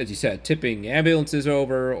is, as you said, tipping ambulances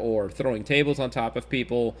over or throwing tables on top of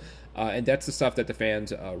people, and that's the stuff that the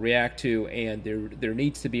fans react to, and there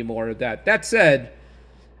needs to be more of that. That said,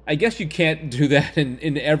 I guess you can't do that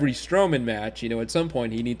in every Strowman match. At some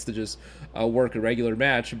point he needs to just work a regular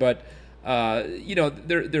match, but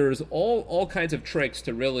there's all kinds of tricks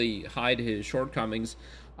to really hide his shortcomings,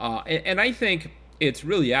 and I think it's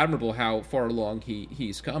really admirable how far along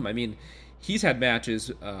he's come. I mean, he's had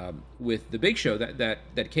matches with the Big Show,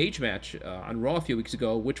 that cage match on Raw a few weeks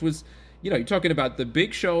ago, which was, you're talking about the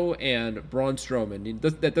Big Show and Braun Strowman.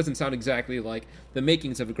 That doesn't sound exactly like the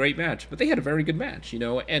makings of a great match, but they had a very good match,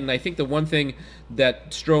 And I think the one thing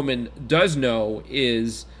that Strowman does know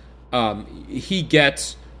is he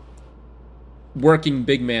gets working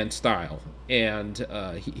big man style, and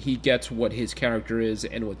he gets what his character is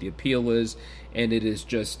and what the appeal is, and it is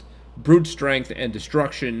just brute strength and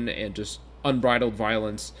destruction and just unbridled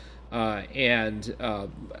violence. And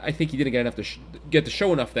I think he didn't get to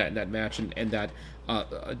show enough that in that match, and that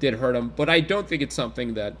did hurt him. But I don't think it's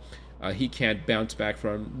something that he can't bounce back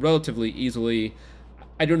from relatively easily.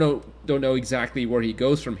 I don't know exactly where he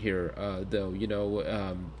goes from here, though.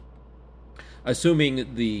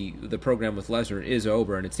 Assuming the program with Lesnar is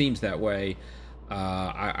over, and it seems that way.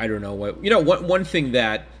 I don't know what. One thing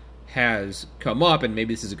that has come up, and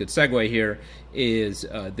maybe this is a good segue here, is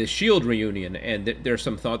the Shield reunion, and there's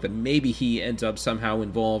some thought that maybe he ends up somehow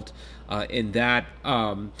involved in that.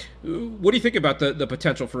 What do you think about the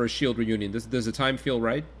potential for a Shield reunion? Does the time feel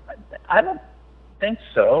right? I don't think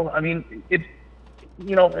so. I mean,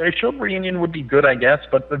 a Shield reunion would be good, I guess,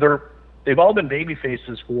 but they've all been baby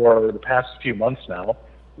faces for the past few months now.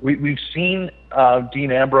 We've seen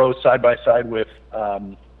Dean Ambrose side by side with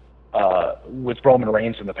Roman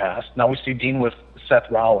Reigns in the past. Now we see Dean with Seth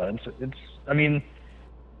Rollins.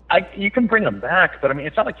 You can bring them back, but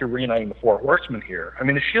it's not like you're reuniting the Four Horsemen here. I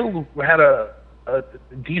mean, the Shield had a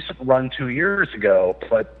decent run 2 years ago,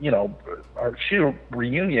 but our Shield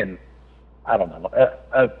reunion, I don't know.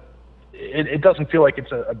 It doesn't feel like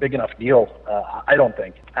it's a big enough deal. I don't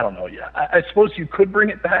think. I don't know. Yeah, I suppose you could bring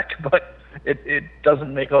it back, but it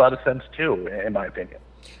doesn't make a lot of sense too, in my opinion.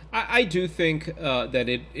 I do think that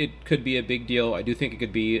it could be a big deal. I do think it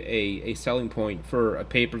could be a selling point for a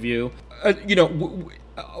pay-per-view.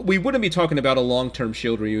 We wouldn't be talking about a long-term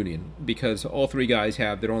Shield reunion because all three guys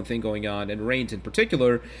have their own thing going on, and Reigns in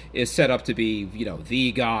particular is set up to be,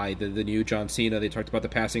 the guy, the new John Cena. They talked about the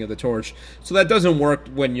passing of the torch. So that doesn't work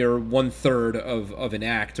when you're 1/3 of an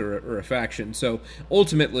act or a faction. So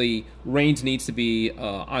ultimately, Reigns needs to be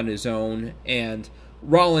on his own, and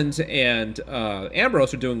Rollins and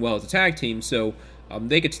Ambrose are doing well as a tag team, so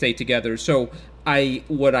they could stay together. So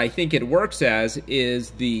what I think it works as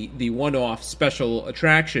is the one-off special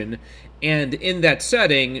attraction, and in that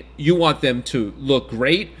setting, you want them to look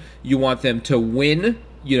great, you want them to win,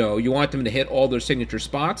 you want them to hit all their signature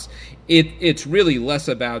spots. It's really less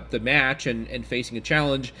about the match and facing a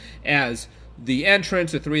challenge as the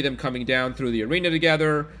entrance, the three of them coming down through the arena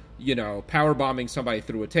together, power bombing somebody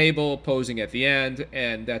through a table, posing at the end,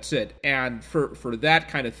 and that's it. And for that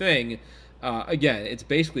kind of thing, again, it's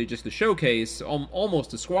basically just a showcase,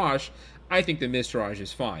 almost a squash. I think the Miztourage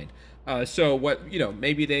is fine. So what,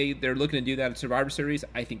 maybe they're looking to do that at Survivor Series.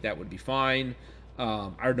 I think that would be fine.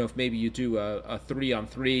 I don't know if maybe you do a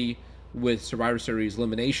 3-on-3 with Survivor Series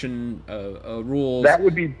elimination rules. That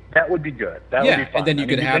would be good. That would be fine. And then you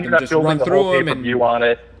could have them just run through them and you on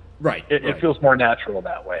it. Right. It feels more natural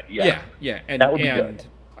that way. Yeah. And that would be good.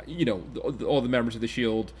 All the members of the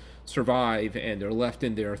Shield survive and they're left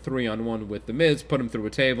in there 3-on-1 with the Miz, put them through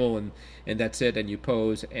a table and that's it, and you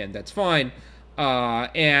pose and that's fine.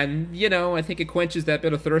 And I think it quenches that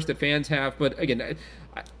bit of thirst that fans have, but again,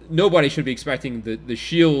 nobody should be expecting the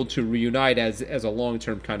Shield to reunite as a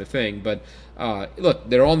long-term kind of thing. But look,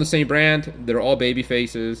 they're all in the same brand, they're all baby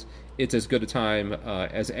faces. It's as good a time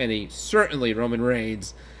as any. Certainly Roman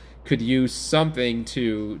Reigns could use something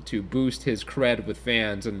to boost his cred with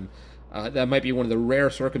fans, and that might be one of the rare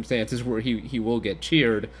circumstances where he will get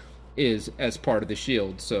cheered, is as part of the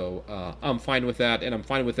Shield. So I'm fine with that, and I'm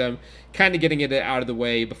fine with them kind of getting it out of the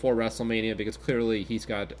way before WrestleMania, because clearly he's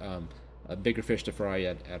got a bigger fish to fry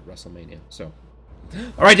at WrestleMania. So,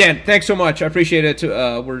 all right, Dan, thanks so much. I appreciate it.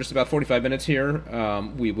 We're just about 45 minutes here.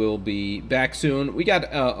 We will be back soon. We got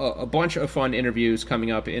a bunch of fun interviews coming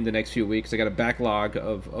up in the next few weeks. I got a backlog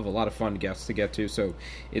of a lot of fun guests to get to, so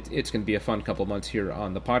it's going to be a fun couple months here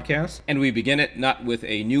on the podcast. And we begin it not with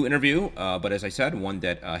a new interview, but as I said, one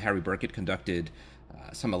that Harry Burkett conducted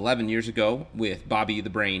some 11 years ago with Bobby the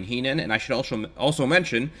Brain Heenan. And I should also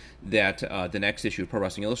mention that the next issue of Pro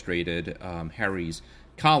Wrestling Illustrated, Harry's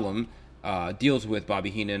column, deals with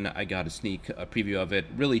Bobby Heenan. I got a sneak preview of it.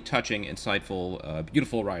 Really touching, insightful,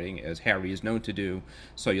 beautiful writing, as Harry is known to do.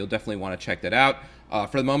 So you'll definitely want to check that out.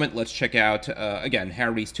 For the moment, let's check out, again,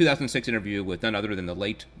 Harry's 2006 interview with none other than the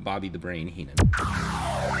late Bobby the Brain Heenan.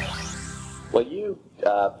 Well, you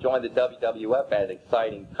joined the WWF at an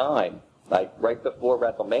exciting time, like right before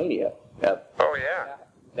WrestleMania. Oh, yeah.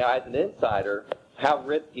 Now, as an insider, how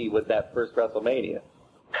risky was that first WrestleMania?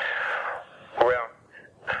 Well,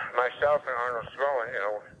 myself and Arnold Skaaland,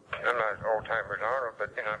 I'm not old-timer as Arnold,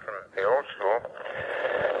 but, I'm from the old school.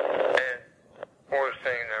 And we're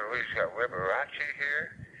saying that we've got Liberace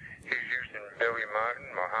here. He's using Billy Martin,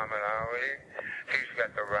 Muhammad Ali. He's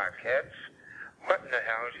got the Rockettes. What in the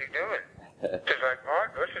hell is he doing? Just like,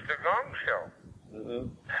 this is the Gong Show. Mm-hmm.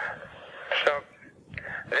 So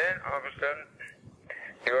then, all of a sudden,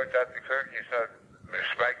 you looked out the curtain, you saw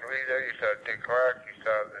Spike Lee there, you saw Dick Clark, you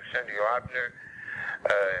saw Cindy Lauper.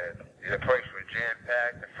 The place was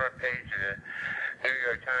jam-packed. The front page of the New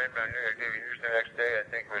York Times on New York Daily News the next day, I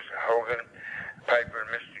think it was Hogan, Piper, and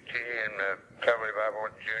Mr. T, and probably Bob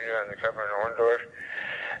Orton Jr. on the cover of Orndorff.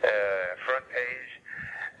 Front page.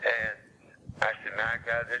 And I said, my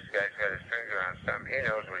God, this guy's got his finger on something. He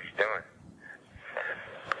knows what he's doing.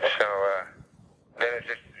 So then it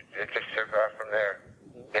just took off from there.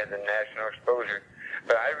 He had the national exposure.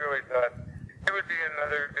 But I really thought it would be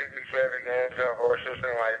another big extravaganza, horses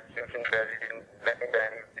and lights and confetti and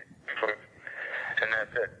bang, and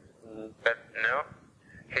that's it. Mm-hmm. But no,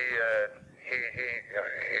 he's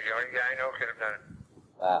the only guy I know could have done it.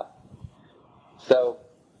 Wow. So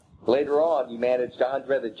later on, you managed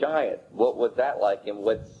Andre the Giant. What was that like, and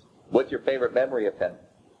what's your favorite memory of him?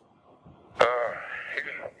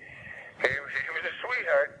 He was a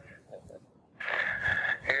sweetheart.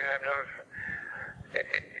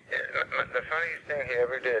 The funniest thing he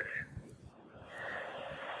ever did,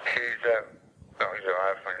 he's a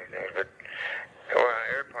lot of funny things, but we're on an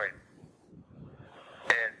airplane,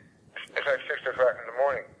 and it's like 6 o'clock in the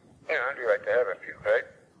morning. Andre like to have a few, right?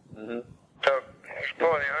 Mm-hmm. So he's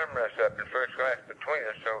pulling the armrest up in first class between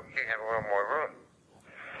us so he can have a little more room.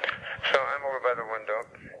 So I'm over by the window.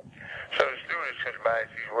 So the stewardess comes by,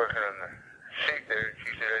 she's working on the seat there, and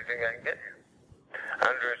she said, I think I can get you.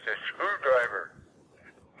 Andre says, screwdriver.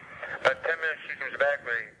 About 10 minutes, she comes back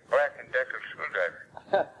with a Black & Decker screwdriver.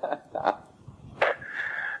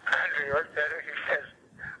 Andre looked at her, he says,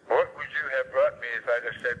 what would you have brought me if I'd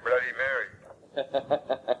have said Bloody Mary?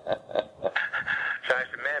 So I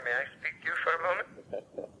said, ma'am, may I speak to you for a moment?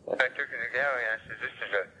 I took her to the galley, and I said, this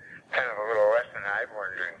is a kind of a little lesson I've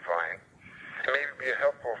learned during flying. Maybe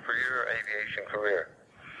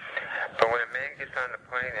man gets on the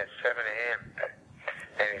plane at 7 a.m.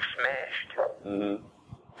 and he's smashed. Mm-hmm.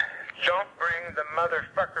 Don't bring the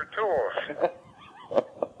motherfucker tools.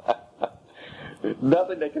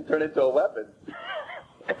 Nothing that can turn into a weapon.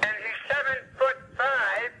 And he's 7'5"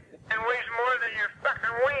 and weighs more than your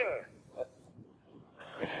fucking wing.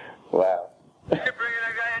 Wow. You're bringing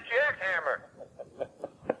a guy a jackhammer.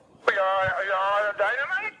 Are you all a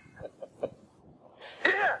dynamite?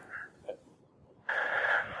 Yeah.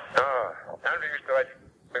 Oh, I'm used to like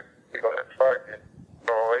people that fart and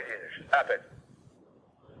go away and stop it.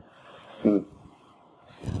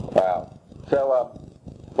 Wow. So,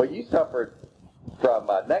 well, you suffered from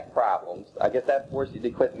neck problems. I guess that forced you to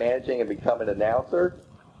quit managing and become an announcer?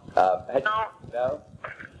 No. No?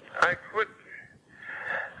 I quit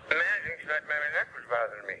managing because my neck was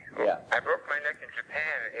bothering me. Yeah. I broke my neck in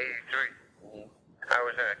Japan in '83. Mm-hmm. I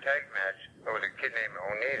was in a tag match with a kid named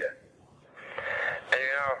Onita. And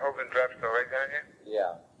you know how Hogan drops the leg on you?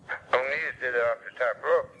 Yeah. Onita did it off the top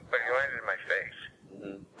rope, but he landed in my face.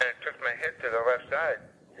 Mm-hmm. And it took my head to the left side.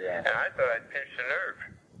 Yeah. And I thought I'd pinched a nerve.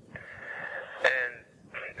 And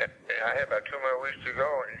I had about 2 more weeks to go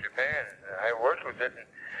in Japan. I worked with it, and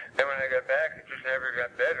then when I got back, it just never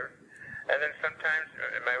got better. And then sometimes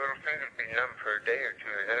my little finger would be numb for a day or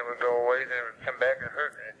two, and then it would go away, then it would come back and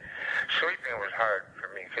hurt. And sleeping was hard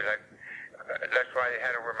for me, because that's why I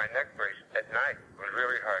had to wear my neck brace at night. It was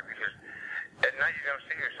really hard, because at night you don't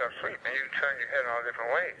see yourself sleep, and you turn your head all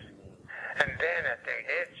different ways. And then that thing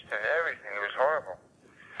itched and everything. It was horrible.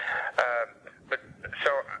 But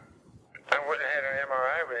so I wouldn't have had an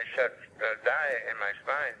MRI where they shot dye in my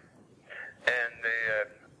spine, and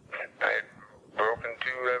I had broken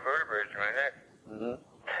 2 vertebrae in my neck. Mm-hmm.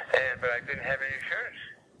 But I didn't have any insurance,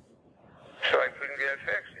 so I couldn't get it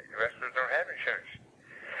fixed. The wrestlers don't have insurance,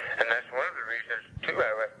 and that's one of the reasons too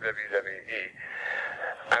I left WWE.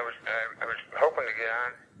 I was hoping to get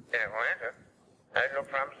on in Atlanta. I had no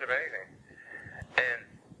promise of anything, and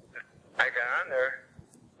I got on there,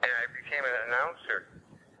 and I became an announcer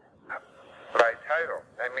by title.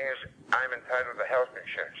 That means I'm entitled to health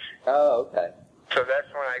insurance. Oh, okay. So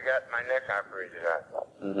that's when I got my neck operated on.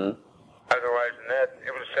 Mm-hmm. Otherwise than that,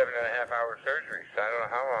 it was a 7.5-hour surgery, so I don't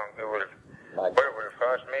know how long it would have, what it would have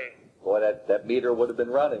cost me. Boy, that meter would have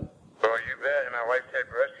been running. Well, you bet. And my wife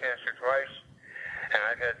had breast cancer twice, and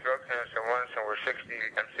I've had throat cancer once, and we're 60.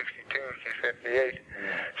 I'm 62. She's 58.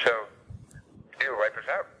 So it'll wipe us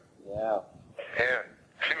out. Yeah. Yeah.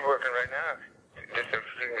 She's working right now just so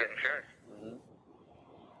she can get insurance. Mm-hmm.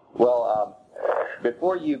 Well,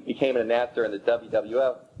 before you became an announcer in the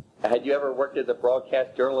WWF, had you ever worked as a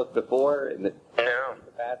broadcast journalist before in the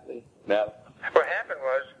capacity? No. What happened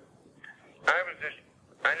was, I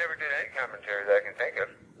never did any commentary that I can think of.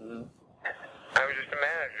 Mm-hmm. I was just a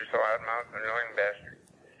manager, so loudmouth, annoying bastard.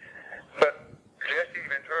 But Jesse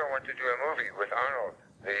Ventura went to do a movie with Arnold,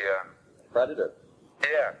 the Predator.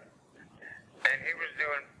 Yeah. And he was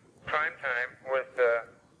doing prime time with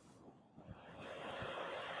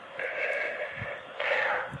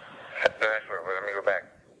let me go back.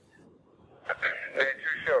 They had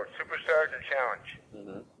 2 shows, Superstars and Challenge.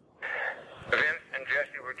 Mm-hmm. Vince and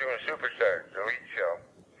Jesse were doing Superstars, the lead show,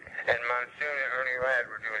 and Monsoon and Ernie Ladd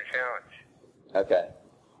were doing Challenge. Okay.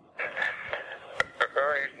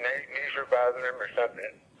 Ernie's knees were bothering him or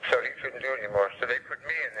something, so he couldn't do it anymore. So they put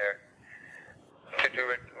me in there to do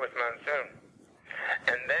it with Monsoon.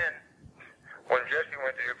 And then, when Jesse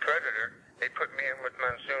went to do Predator, they put me in with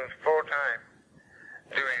Monsoon full time,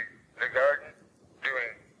 doing The Garden,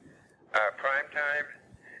 doing Prime Time,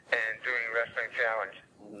 and doing Wrestling Challenge,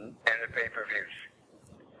 and the pay-per-views.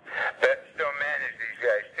 That still managed these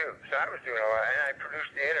guys too. So I was doing a lot, and I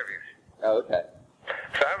produced the interviews. Oh, okay.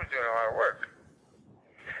 So I was doing a lot of work.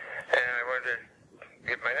 And I wanted to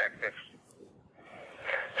get my neck fixed.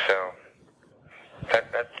 So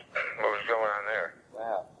that's what was going on there.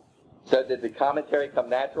 Wow. So did the commentary come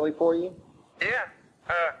naturally for you? Yeah.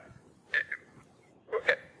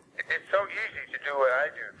 It's so easy to do what I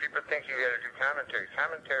do. People think you got to do commentary.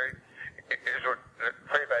 Commentary is what the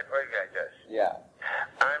play-by-play guy does. Yeah.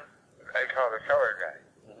 I call the color guy.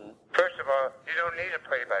 Mm-hmm. First of all, you don't need a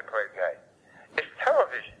play-by-play guy. It's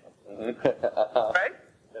television. Mm-hmm. Right?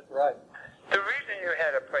 That's right. The reason you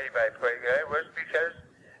had a play-by-play guy was because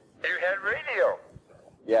you had radio.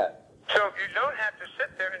 Yeah. So you don't have to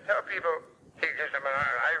sit there and tell people, he gives them an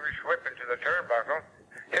Irish whip into the turnbuckle,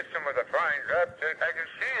 hits them with a flying drop. I can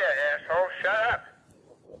see that asshole. Shut up.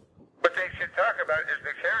 What they should talk about is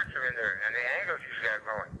the character in there and the angles he's got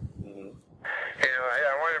going. Mm-hmm. You know,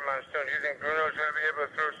 I wondered Monsoon, do you think Bruno's going to be able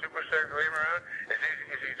to throw Superstar Dream around? Is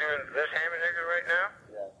he doing this hammer nigger right now?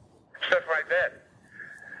 Yeah. Stuff like that.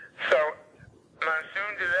 So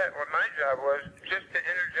Monsoon did that. What my job was just to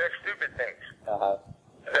interject stupid things.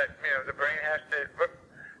 That, the brain has to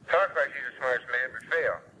talk like he's the smartest man, but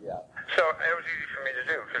fail. Yeah. So it was easy for me to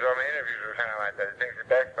do because all my interviews were kind of like that. Things that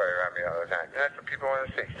backfire on me all the time. And that's what people want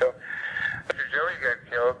to see. So after Joey got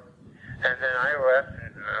killed, and then I left,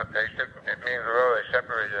 and they took me and Gorilla, they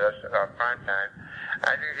separated us about prime time.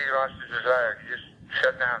 I think he lost his desire. He just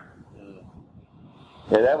shut down.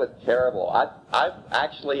 Yeah, that was terrible. I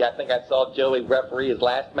think I saw Joey referee his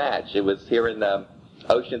last match. It was here in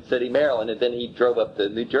Ocean City, Maryland, and then he drove up to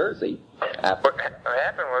New Jersey. What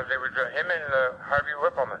happened was they were him and Harvey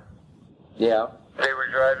Whippleman. Yeah. They were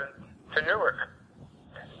driving to Newark,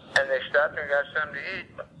 and they stopped and got something to eat.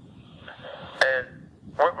 And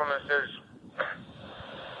Whippleman says,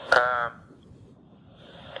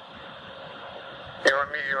 "You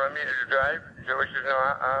want me to drive?" Joey says, "No,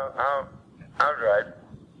 I'll drive."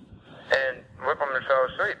 And Whippleman fell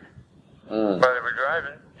asleep. While they were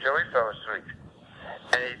driving, Joey fell asleep.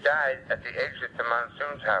 And he died at the exit to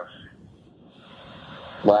Monsoon's house.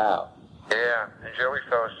 Wow. Yeah, and Joey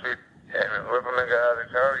fell asleep. And when Whippleman got out of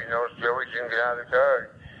the car, he noticed Joey didn't get out of the car.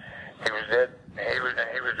 He was dead. He was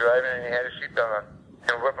driving and he had a seatbelt on.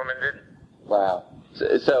 And Whippleman didn't. Wow.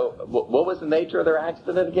 So what was the nature of their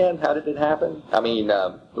accident again? How did it happen? I mean,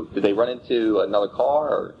 did they run into another car?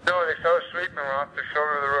 Or? No, they fell asleep and were off the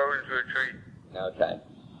shoulder of the road into a tree.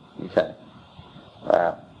 Okay.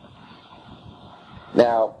 Wow.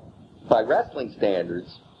 Now, by wrestling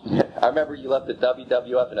standards, I remember you left the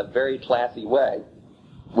WWF in a very classy way,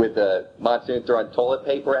 with Monsoon throwing toilet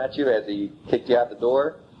paper at you as he kicked you out the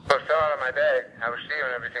door. Well, it fell out of my bag. I was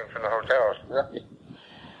stealing everything from the hotels. Right.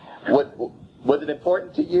 Was it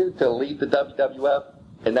important to you to leave the WWF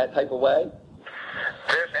in that type of way?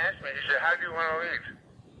 Vince asked me, he said, "How do you want to leave?"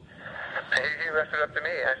 He left it up to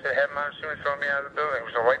me. I said, "Have Monsoon throw me out of the building." It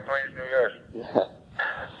was in White Plains, New York. Yeah.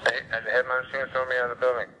 I said, "Have Monsoon throw me out of the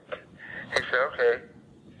building." He said, "Okay."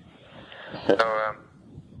 So,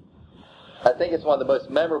 I think it's one of the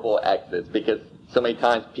most memorable exits because so many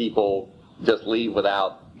times people just leave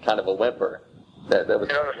without kind of a whimper. That was.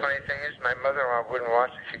 The funny thing is, my mother-in-law wouldn't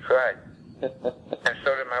watch it. She cried. And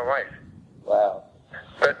so did my wife. Wow.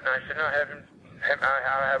 But I said, "No,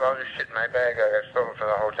 I'll have all this shit in my bag I got stolen from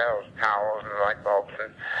the hotels. Towels and light bulbs and,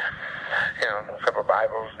 a couple of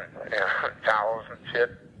Bibles and, towels and shit,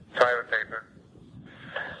 toilet paper."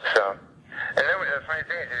 So, and then the funny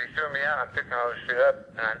thing is, he threw me out. I'm picking all this shit up,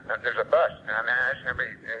 and there's a bus, and I'm asking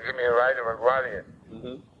everybody to give me a ride to LaGuardia.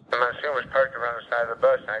 And Monsoon was parked around the side of the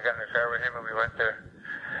bus, and I got in the car with him, and we went to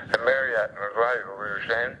the Marriott in LaGuardia, where we were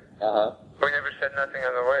staying. We never said nothing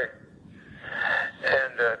on the way.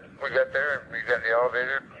 And we got there, and we got in the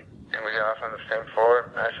elevator, and we got off on the same floor.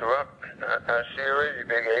 And I said, "Well, I'll see you later, you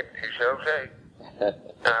big ape." He said, "Okay."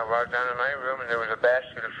 And I walked down to my room, and there was a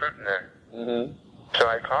basket of fruit in there. So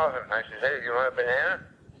I called him. I said, "Hey, you want a banana?"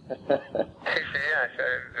 He said, "Yeah." I said,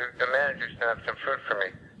 "The manager's going to have some fruit for me."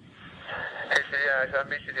 He said, "Yeah." I said, "I'll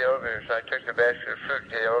meet you at the elevator." So I took the basket of fruit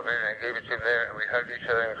to the elevator, and I gave it to him there, and we hugged each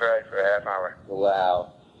other and cried for a half hour.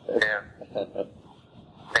 Wow. Yeah.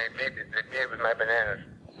 They beat it with my bananas.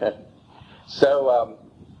 So,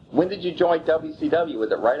 when did you join WCW?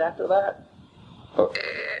 Was it right after that?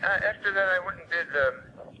 After that, I went and did.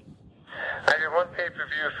 I did one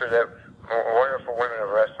pay-per-view for that Wonderful Women of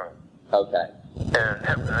Wrestling. Okay.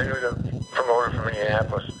 And I knew the promoter from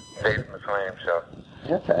Indianapolis, Dave McClain, so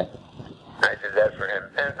Okay. I did that for him.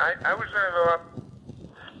 And I was going to go up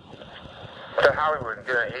to Hollywood and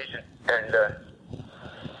get an agent and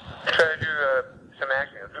try to do some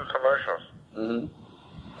acting, do commercials.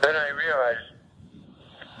 Then I realized,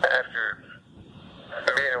 after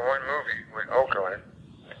being in one movie with Okerlund,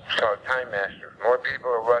 it's called Time Master, more people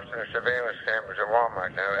are watching the surveillance cameras at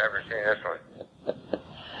Walmart than I've ever seen this one.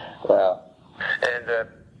 Wow. And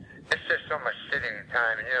it's just so much sitting and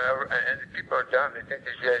time. And, and people are dumb. They think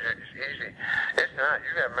these guys are just easy. It's not.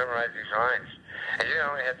 You got to memorize these lines. And you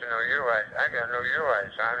only have to know your lines. I got to know your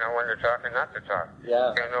lines. So I know when to talk and not to talk.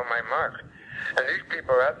 Yeah. I got to know my mark. And these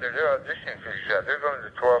people out there, they're auditioning for these jobs. They're going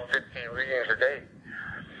to 12, 15 readings a day.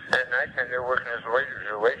 At night time, they're working as waiters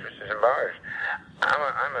or waitresses in bars.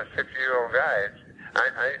 I'm a 50-year-old guy.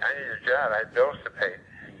 I need a job. I have bills to pay.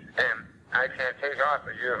 And I can't take off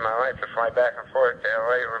a year of my life to fly back and forth to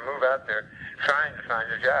L.A. or move out there trying to find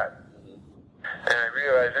a job. And I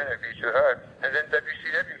realized then it'd be too hard. And then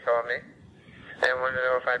WCW called me and wanted to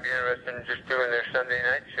know if I'd be interested in just doing their Sunday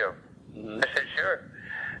night show. I said, sure.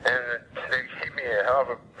 And they gave me a hell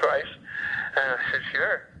of a price. And I said,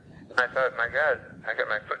 sure. I thought, my God, I got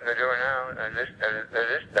my foot in the door now. They're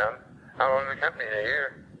this dumb. I'll own the company in a year.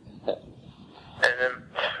 And then,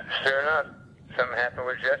 sure enough, something happened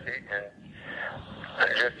with Jesse, and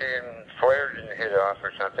Jesse and Flair didn't hit it off or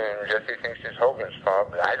something, and Jesse thinks it's Hogan's fault,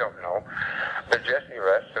 but I don't know. But Jesse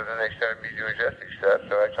left, so then they started me doing Jesse stuff.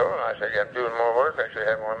 So I told him, I said, yeah, I'm doing more work, I should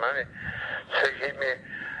have more money. So he gave me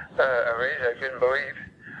a raise I couldn't believe,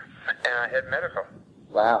 and I had medical.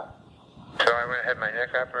 Wow. So I went and had my neck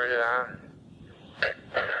operated on.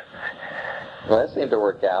 Well, that seemed to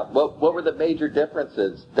work out. What were the major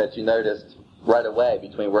differences that you noticed right away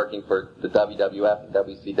between working for the WWF and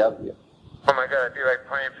WCW? Oh my God, it'd be like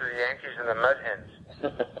playing for the Yankees and the Mud Hens.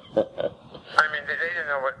 I mean, they didn't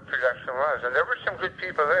know what production was. And there were some good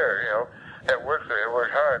people there, that worked there, that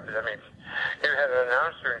worked hard. But I mean, you had an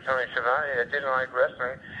announcer in Tony Schiavone that didn't like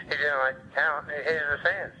wrestling, he didn't like talent, and he hated the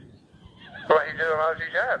fans. Well, he did a lousy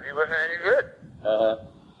job. He wasn't any good.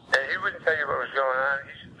 And he wouldn't tell you what was going on.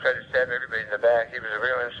 He tried to stab everybody in the back. He was a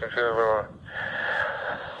real insincere little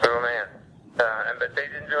man. But they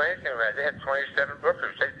didn't do anything right. They had 27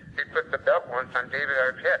 bookers. They put the belt once on David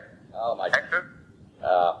Arquette. Oh, my God.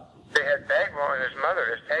 They had Bagwell and his mother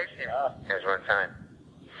as tag team one time.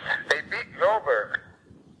 They beat Goldberg.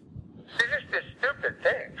 They just did stupid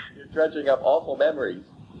things. You're dredging up awful memories.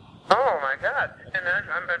 Oh, my God. And then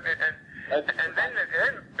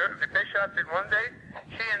Bischoff did one day,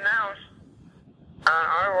 he announced on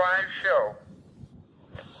our live show,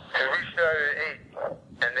 because we started at 8,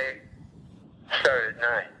 and they started at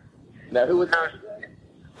 9. Now, who was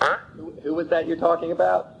Huh? who was that you're talking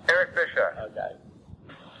about? Eric Bischoff. Okay.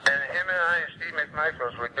 And him and I and Steve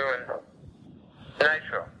McMichaels were doing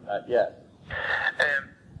Nitro. Yes. And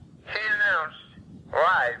he announced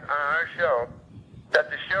live on our show that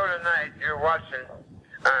the show tonight you're watching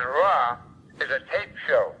on Raw is a tape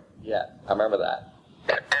show. Yes, I remember that.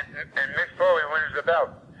 And Mick Foley wins the belt.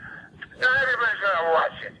 Not everybody's going to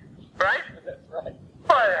watch it, right? That's right.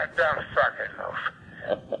 Boy, that dumb fucking move.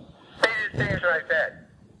 They did things like that.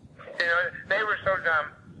 They were so dumb.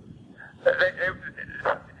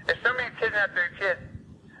 If somebody kidnapped their kid,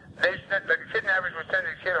 the kidnappers would send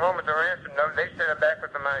the kid home with the ransom note, they sent him back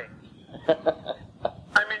with the money.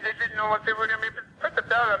 I mean, they didn't know what they were going to be. Put the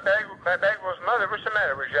belt on Bagwell's mother. What's the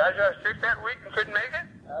matter? Was Jaja sick that week and couldn't make it?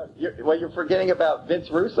 You're forgetting about Vince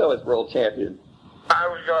Russo as world champion. I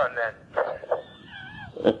was gone then.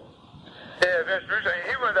 Yeah, Vince Russo,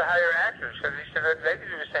 he wanted to hire actors because he said they could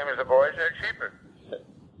do the same as the boys and they're cheaper.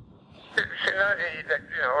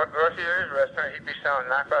 Rusty is a restaurant, he'd be selling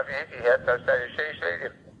knockoff Yankee hats outside of Shea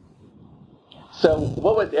Stadium. So,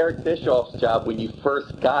 what was Eric Bischoff's job when you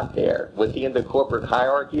first got there? Was he in the corporate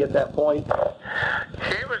hierarchy at that point?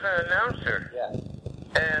 He was an announcer.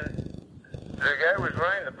 Yeah. And the guy who was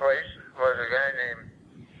running the place was a guy named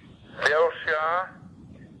Bill Shaw.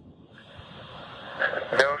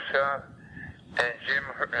 And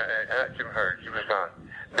not Jim Hurd, he was gone.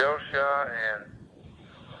 Bill Shaw and...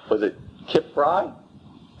 Was it Kip Fry?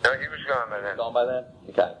 No, he was gone by then. Gone by then?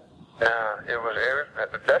 Okay. It was Eric,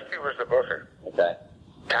 Dusty was the booker. Okay.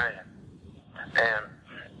 Kind of. And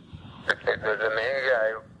the main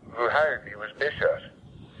guy who hired me was Bischoff.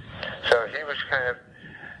 So he was kind of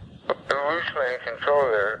loosely in control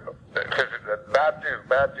there. Because Bob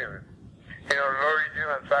Duke. Lori Dew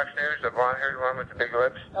on Fox News, the blonde-haired one with the big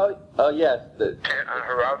lips? Oh yes. On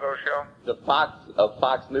Geraldo show? The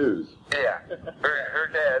Fox News. Yeah. Her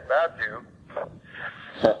dad, Bob Duke,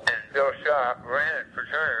 and Bill Shaw ran it for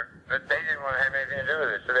Turner, but they didn't want to have anything to do with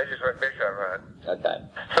it, so they just let Bischoff run it. Okay.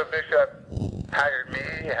 So Bischoff hired me,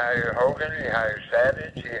 he hired Hogan, he hired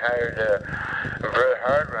Savage, he hired Bret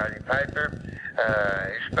Hart, Roddy Piper.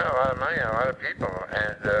 He spent a lot of money on a lot of people,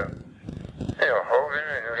 and Hogan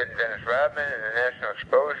and getting Dennis Rodman and the national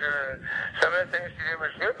exposure, and some of the things he did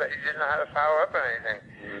was good, but he didn't know how to follow up on anything.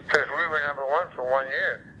 Because we were number 1 for 1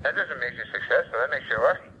 year. That doesn't make you successful, that makes you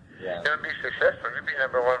lucky. Yeah. You don't be successful, you'd be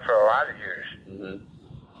number 1 for a lot of years. Mm-hmm.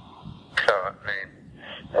 So, I mean,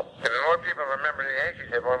 the more people remember the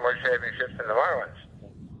Yankees have won more championships than the Marlins.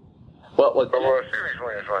 Well, the World Series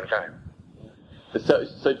winners one time.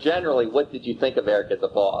 So generally, what did you think of Eric as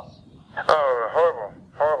a boss? Oh, horrible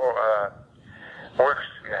work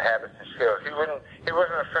habits and skills. He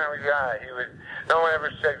wasn't a friendly guy. No one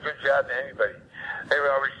ever said good job to anybody. They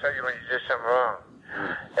would always tell you when you did something wrong.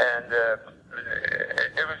 And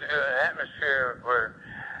it was an atmosphere where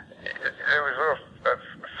there was little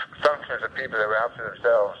functions of people that were out for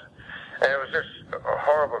themselves. And it was just a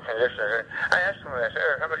horrible condition. I asked him,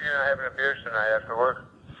 Eric, how about you not having a beer tonight after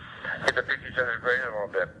work? Get to pick each other's brain a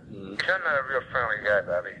little bit. He said, I'm not a real friendly guy,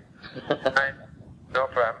 Bobby. No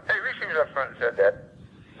problem. Hey, Rishi was up front and said that.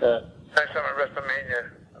 I saw him at WrestleMania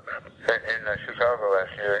in Chicago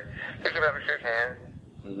last year. He came up and shook hands.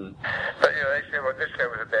 Mm-hmm. But, they say, well, this guy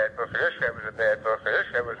was a bad booker, this guy was a bad booker, this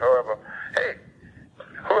guy was horrible. Hey,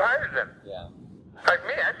 who hired them? Yeah. Like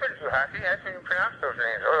me, I couldn't do hockey. I couldn't pronounce those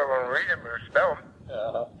names. Or I won't read them or spell them.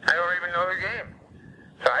 I don't even know the game.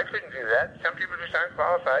 So I couldn't do that. Some people just aren't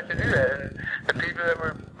qualified to do that. And the people that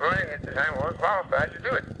were running at the time weren't qualified to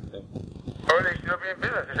do it. Or they still be in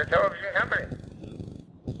business. It's a television company.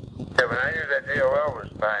 So when I knew that AOL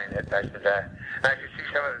was buying it, I said, I could see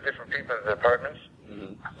some of the different people in the departments.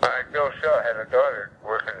 Mm-hmm. Like Bill Shaw had a daughter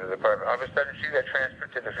working in the department. All of a sudden, she got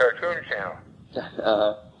transferred to the cartoon channel.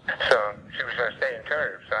 So she was going to stay in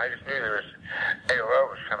Turner. So I just knew there was AOL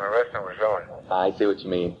was coming, wrestling was going. I see what you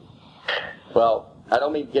mean. Well, I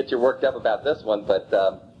don't mean to get you worked up about this one, but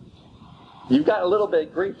you got a little bit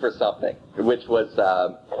of grief for something, which was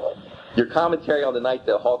your commentary on the night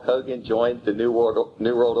that Hulk Hogan joined the New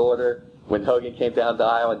World Order when Hogan came down the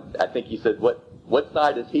aisle, and I think you said, what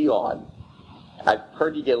side is he on? I've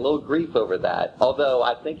heard you get a little grief over that, although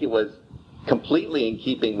I think it was completely in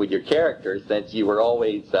keeping with your character, since you were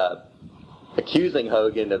always accusing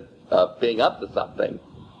Hogan of being up to something.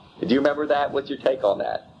 Do you remember that? What's your take on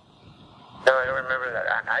that? No, I don't remember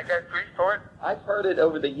that. I got grief for it? I've heard it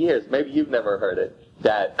over the years. Maybe you've never heard it.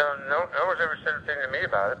 No one's ever said a thing to me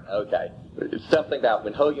about it. Okay. It's something about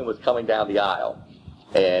when Hogan was coming down the aisle,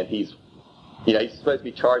 and he's supposed to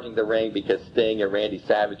be charging the ring because Sting and Randy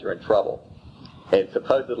Savage are in trouble. And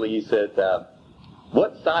supposedly he said,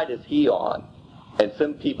 what side is he on? And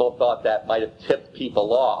some people thought that might have tipped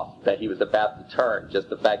people off that he was about to turn, just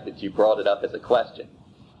the fact that you brought it up as a question.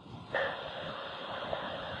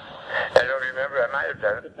 I don't remember. I might have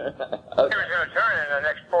done it. Okay. He was going to turn in the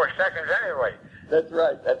next 4 seconds anyway. That's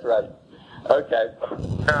right. Okay.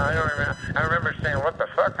 No, I don't remember. I remember saying, what the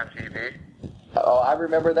fuck on TV. Oh, I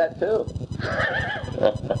remember that too.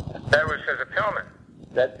 That was because of Pillman.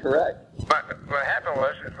 That's correct. But what happened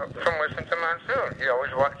was, from listening to Monsoon, you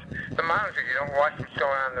always watch the monitor. You don't watch what's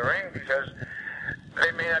going on in the ring because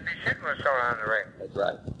they may not be shooting what's going on in the ring. That's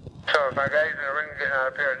right. So if our guy's in the ring getting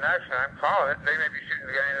out a pair of knocks and I'm calling it, they may be shooting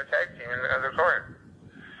the guy in the tag team in the other corner.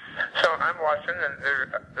 So I'm watching, and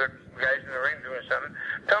the guy's in the ring doing something.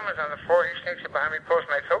 Pillman's on the floor. He sneaks it behind me, pulls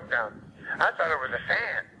my coat down. I thought it was a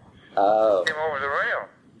fan. Oh. Came over the rail.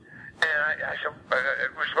 And I said,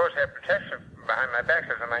 we're supposed to have protection behind my back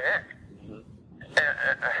because of my neck. Mm-hmm.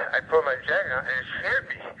 And I pulled my jacket out, and it scared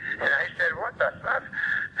me. And I said, what the fuck?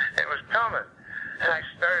 It was Pillman. And I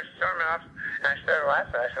started storming off, and I started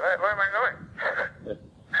laughing. I said, where am I going?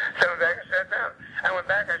 So I went back and sat down. I went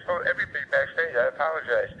back, I told everybody backstage, I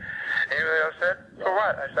apologized. And you know what else said? For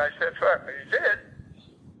what? I said, fuck. But you did.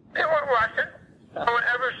 They weren't watching. No one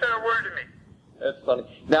ever said a word to me. That's funny.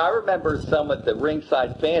 Now, I remember some of the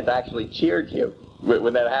ringside fans actually cheered you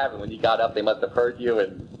when that happened. When you got up, they must have heard you,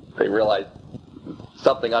 and they realized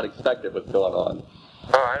something unexpected was going on.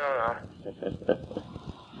 Oh, I don't know.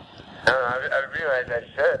 I realized I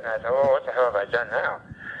said it, and I thought, well, what the hell have I done now?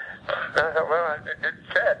 And I thought, well,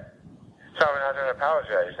 it's said. So I went out there and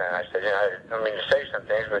apologized. And I said, I don't mean to say some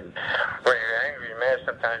things, but when you're angry and mad,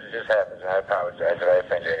 sometimes it just happens. And I apologize if I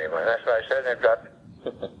offended anyone. That's what I said, and I dropped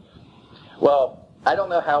it. Well, I don't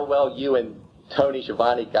know how well you and Tony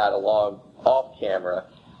Schiavone got along off camera,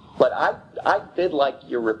 but I did like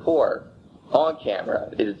your rapport on camera.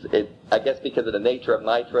 I guess because of the nature of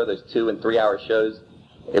Nitro, those 2 and 3 hour shows,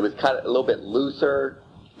 it was kind of a little bit looser,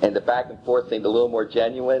 and the back and forth seemed a little more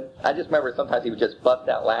genuine. I just remember sometimes he would just bust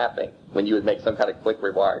out laughing when you would make some kind of quick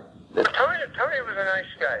remark. Tony was a nice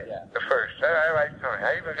guy at first. I liked Tony.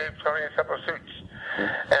 I even gave Tony a couple of suits.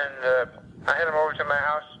 Mm-hmm. And I had him over to my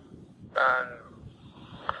house on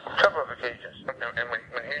a couple of occasions. And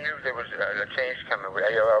when he knew there was a change coming with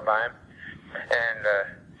AOL by him, and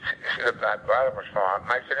the bottom was falling,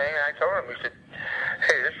 I said, hey, I told him, he said,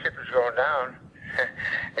 hey, this ship is going down.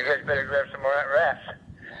 You guys better grab some more rafts.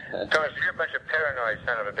 Tony said, you're a bunch of paranoid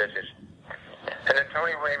son of a bitches. And then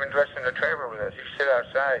Tony wouldn't even dress in the trailer with us. He'd sit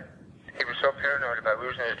outside. He was so paranoid about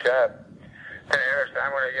losing his job. And Eric said,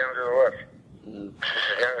 I want to get him to the work.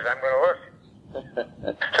 As young as I'm going to work.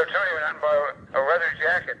 So Tony went out and bought a leather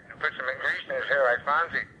jacket and put some grease in his hair like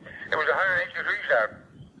Fonzie. It was 108 degrees out.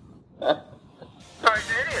 Oh,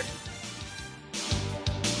 he's an idiot.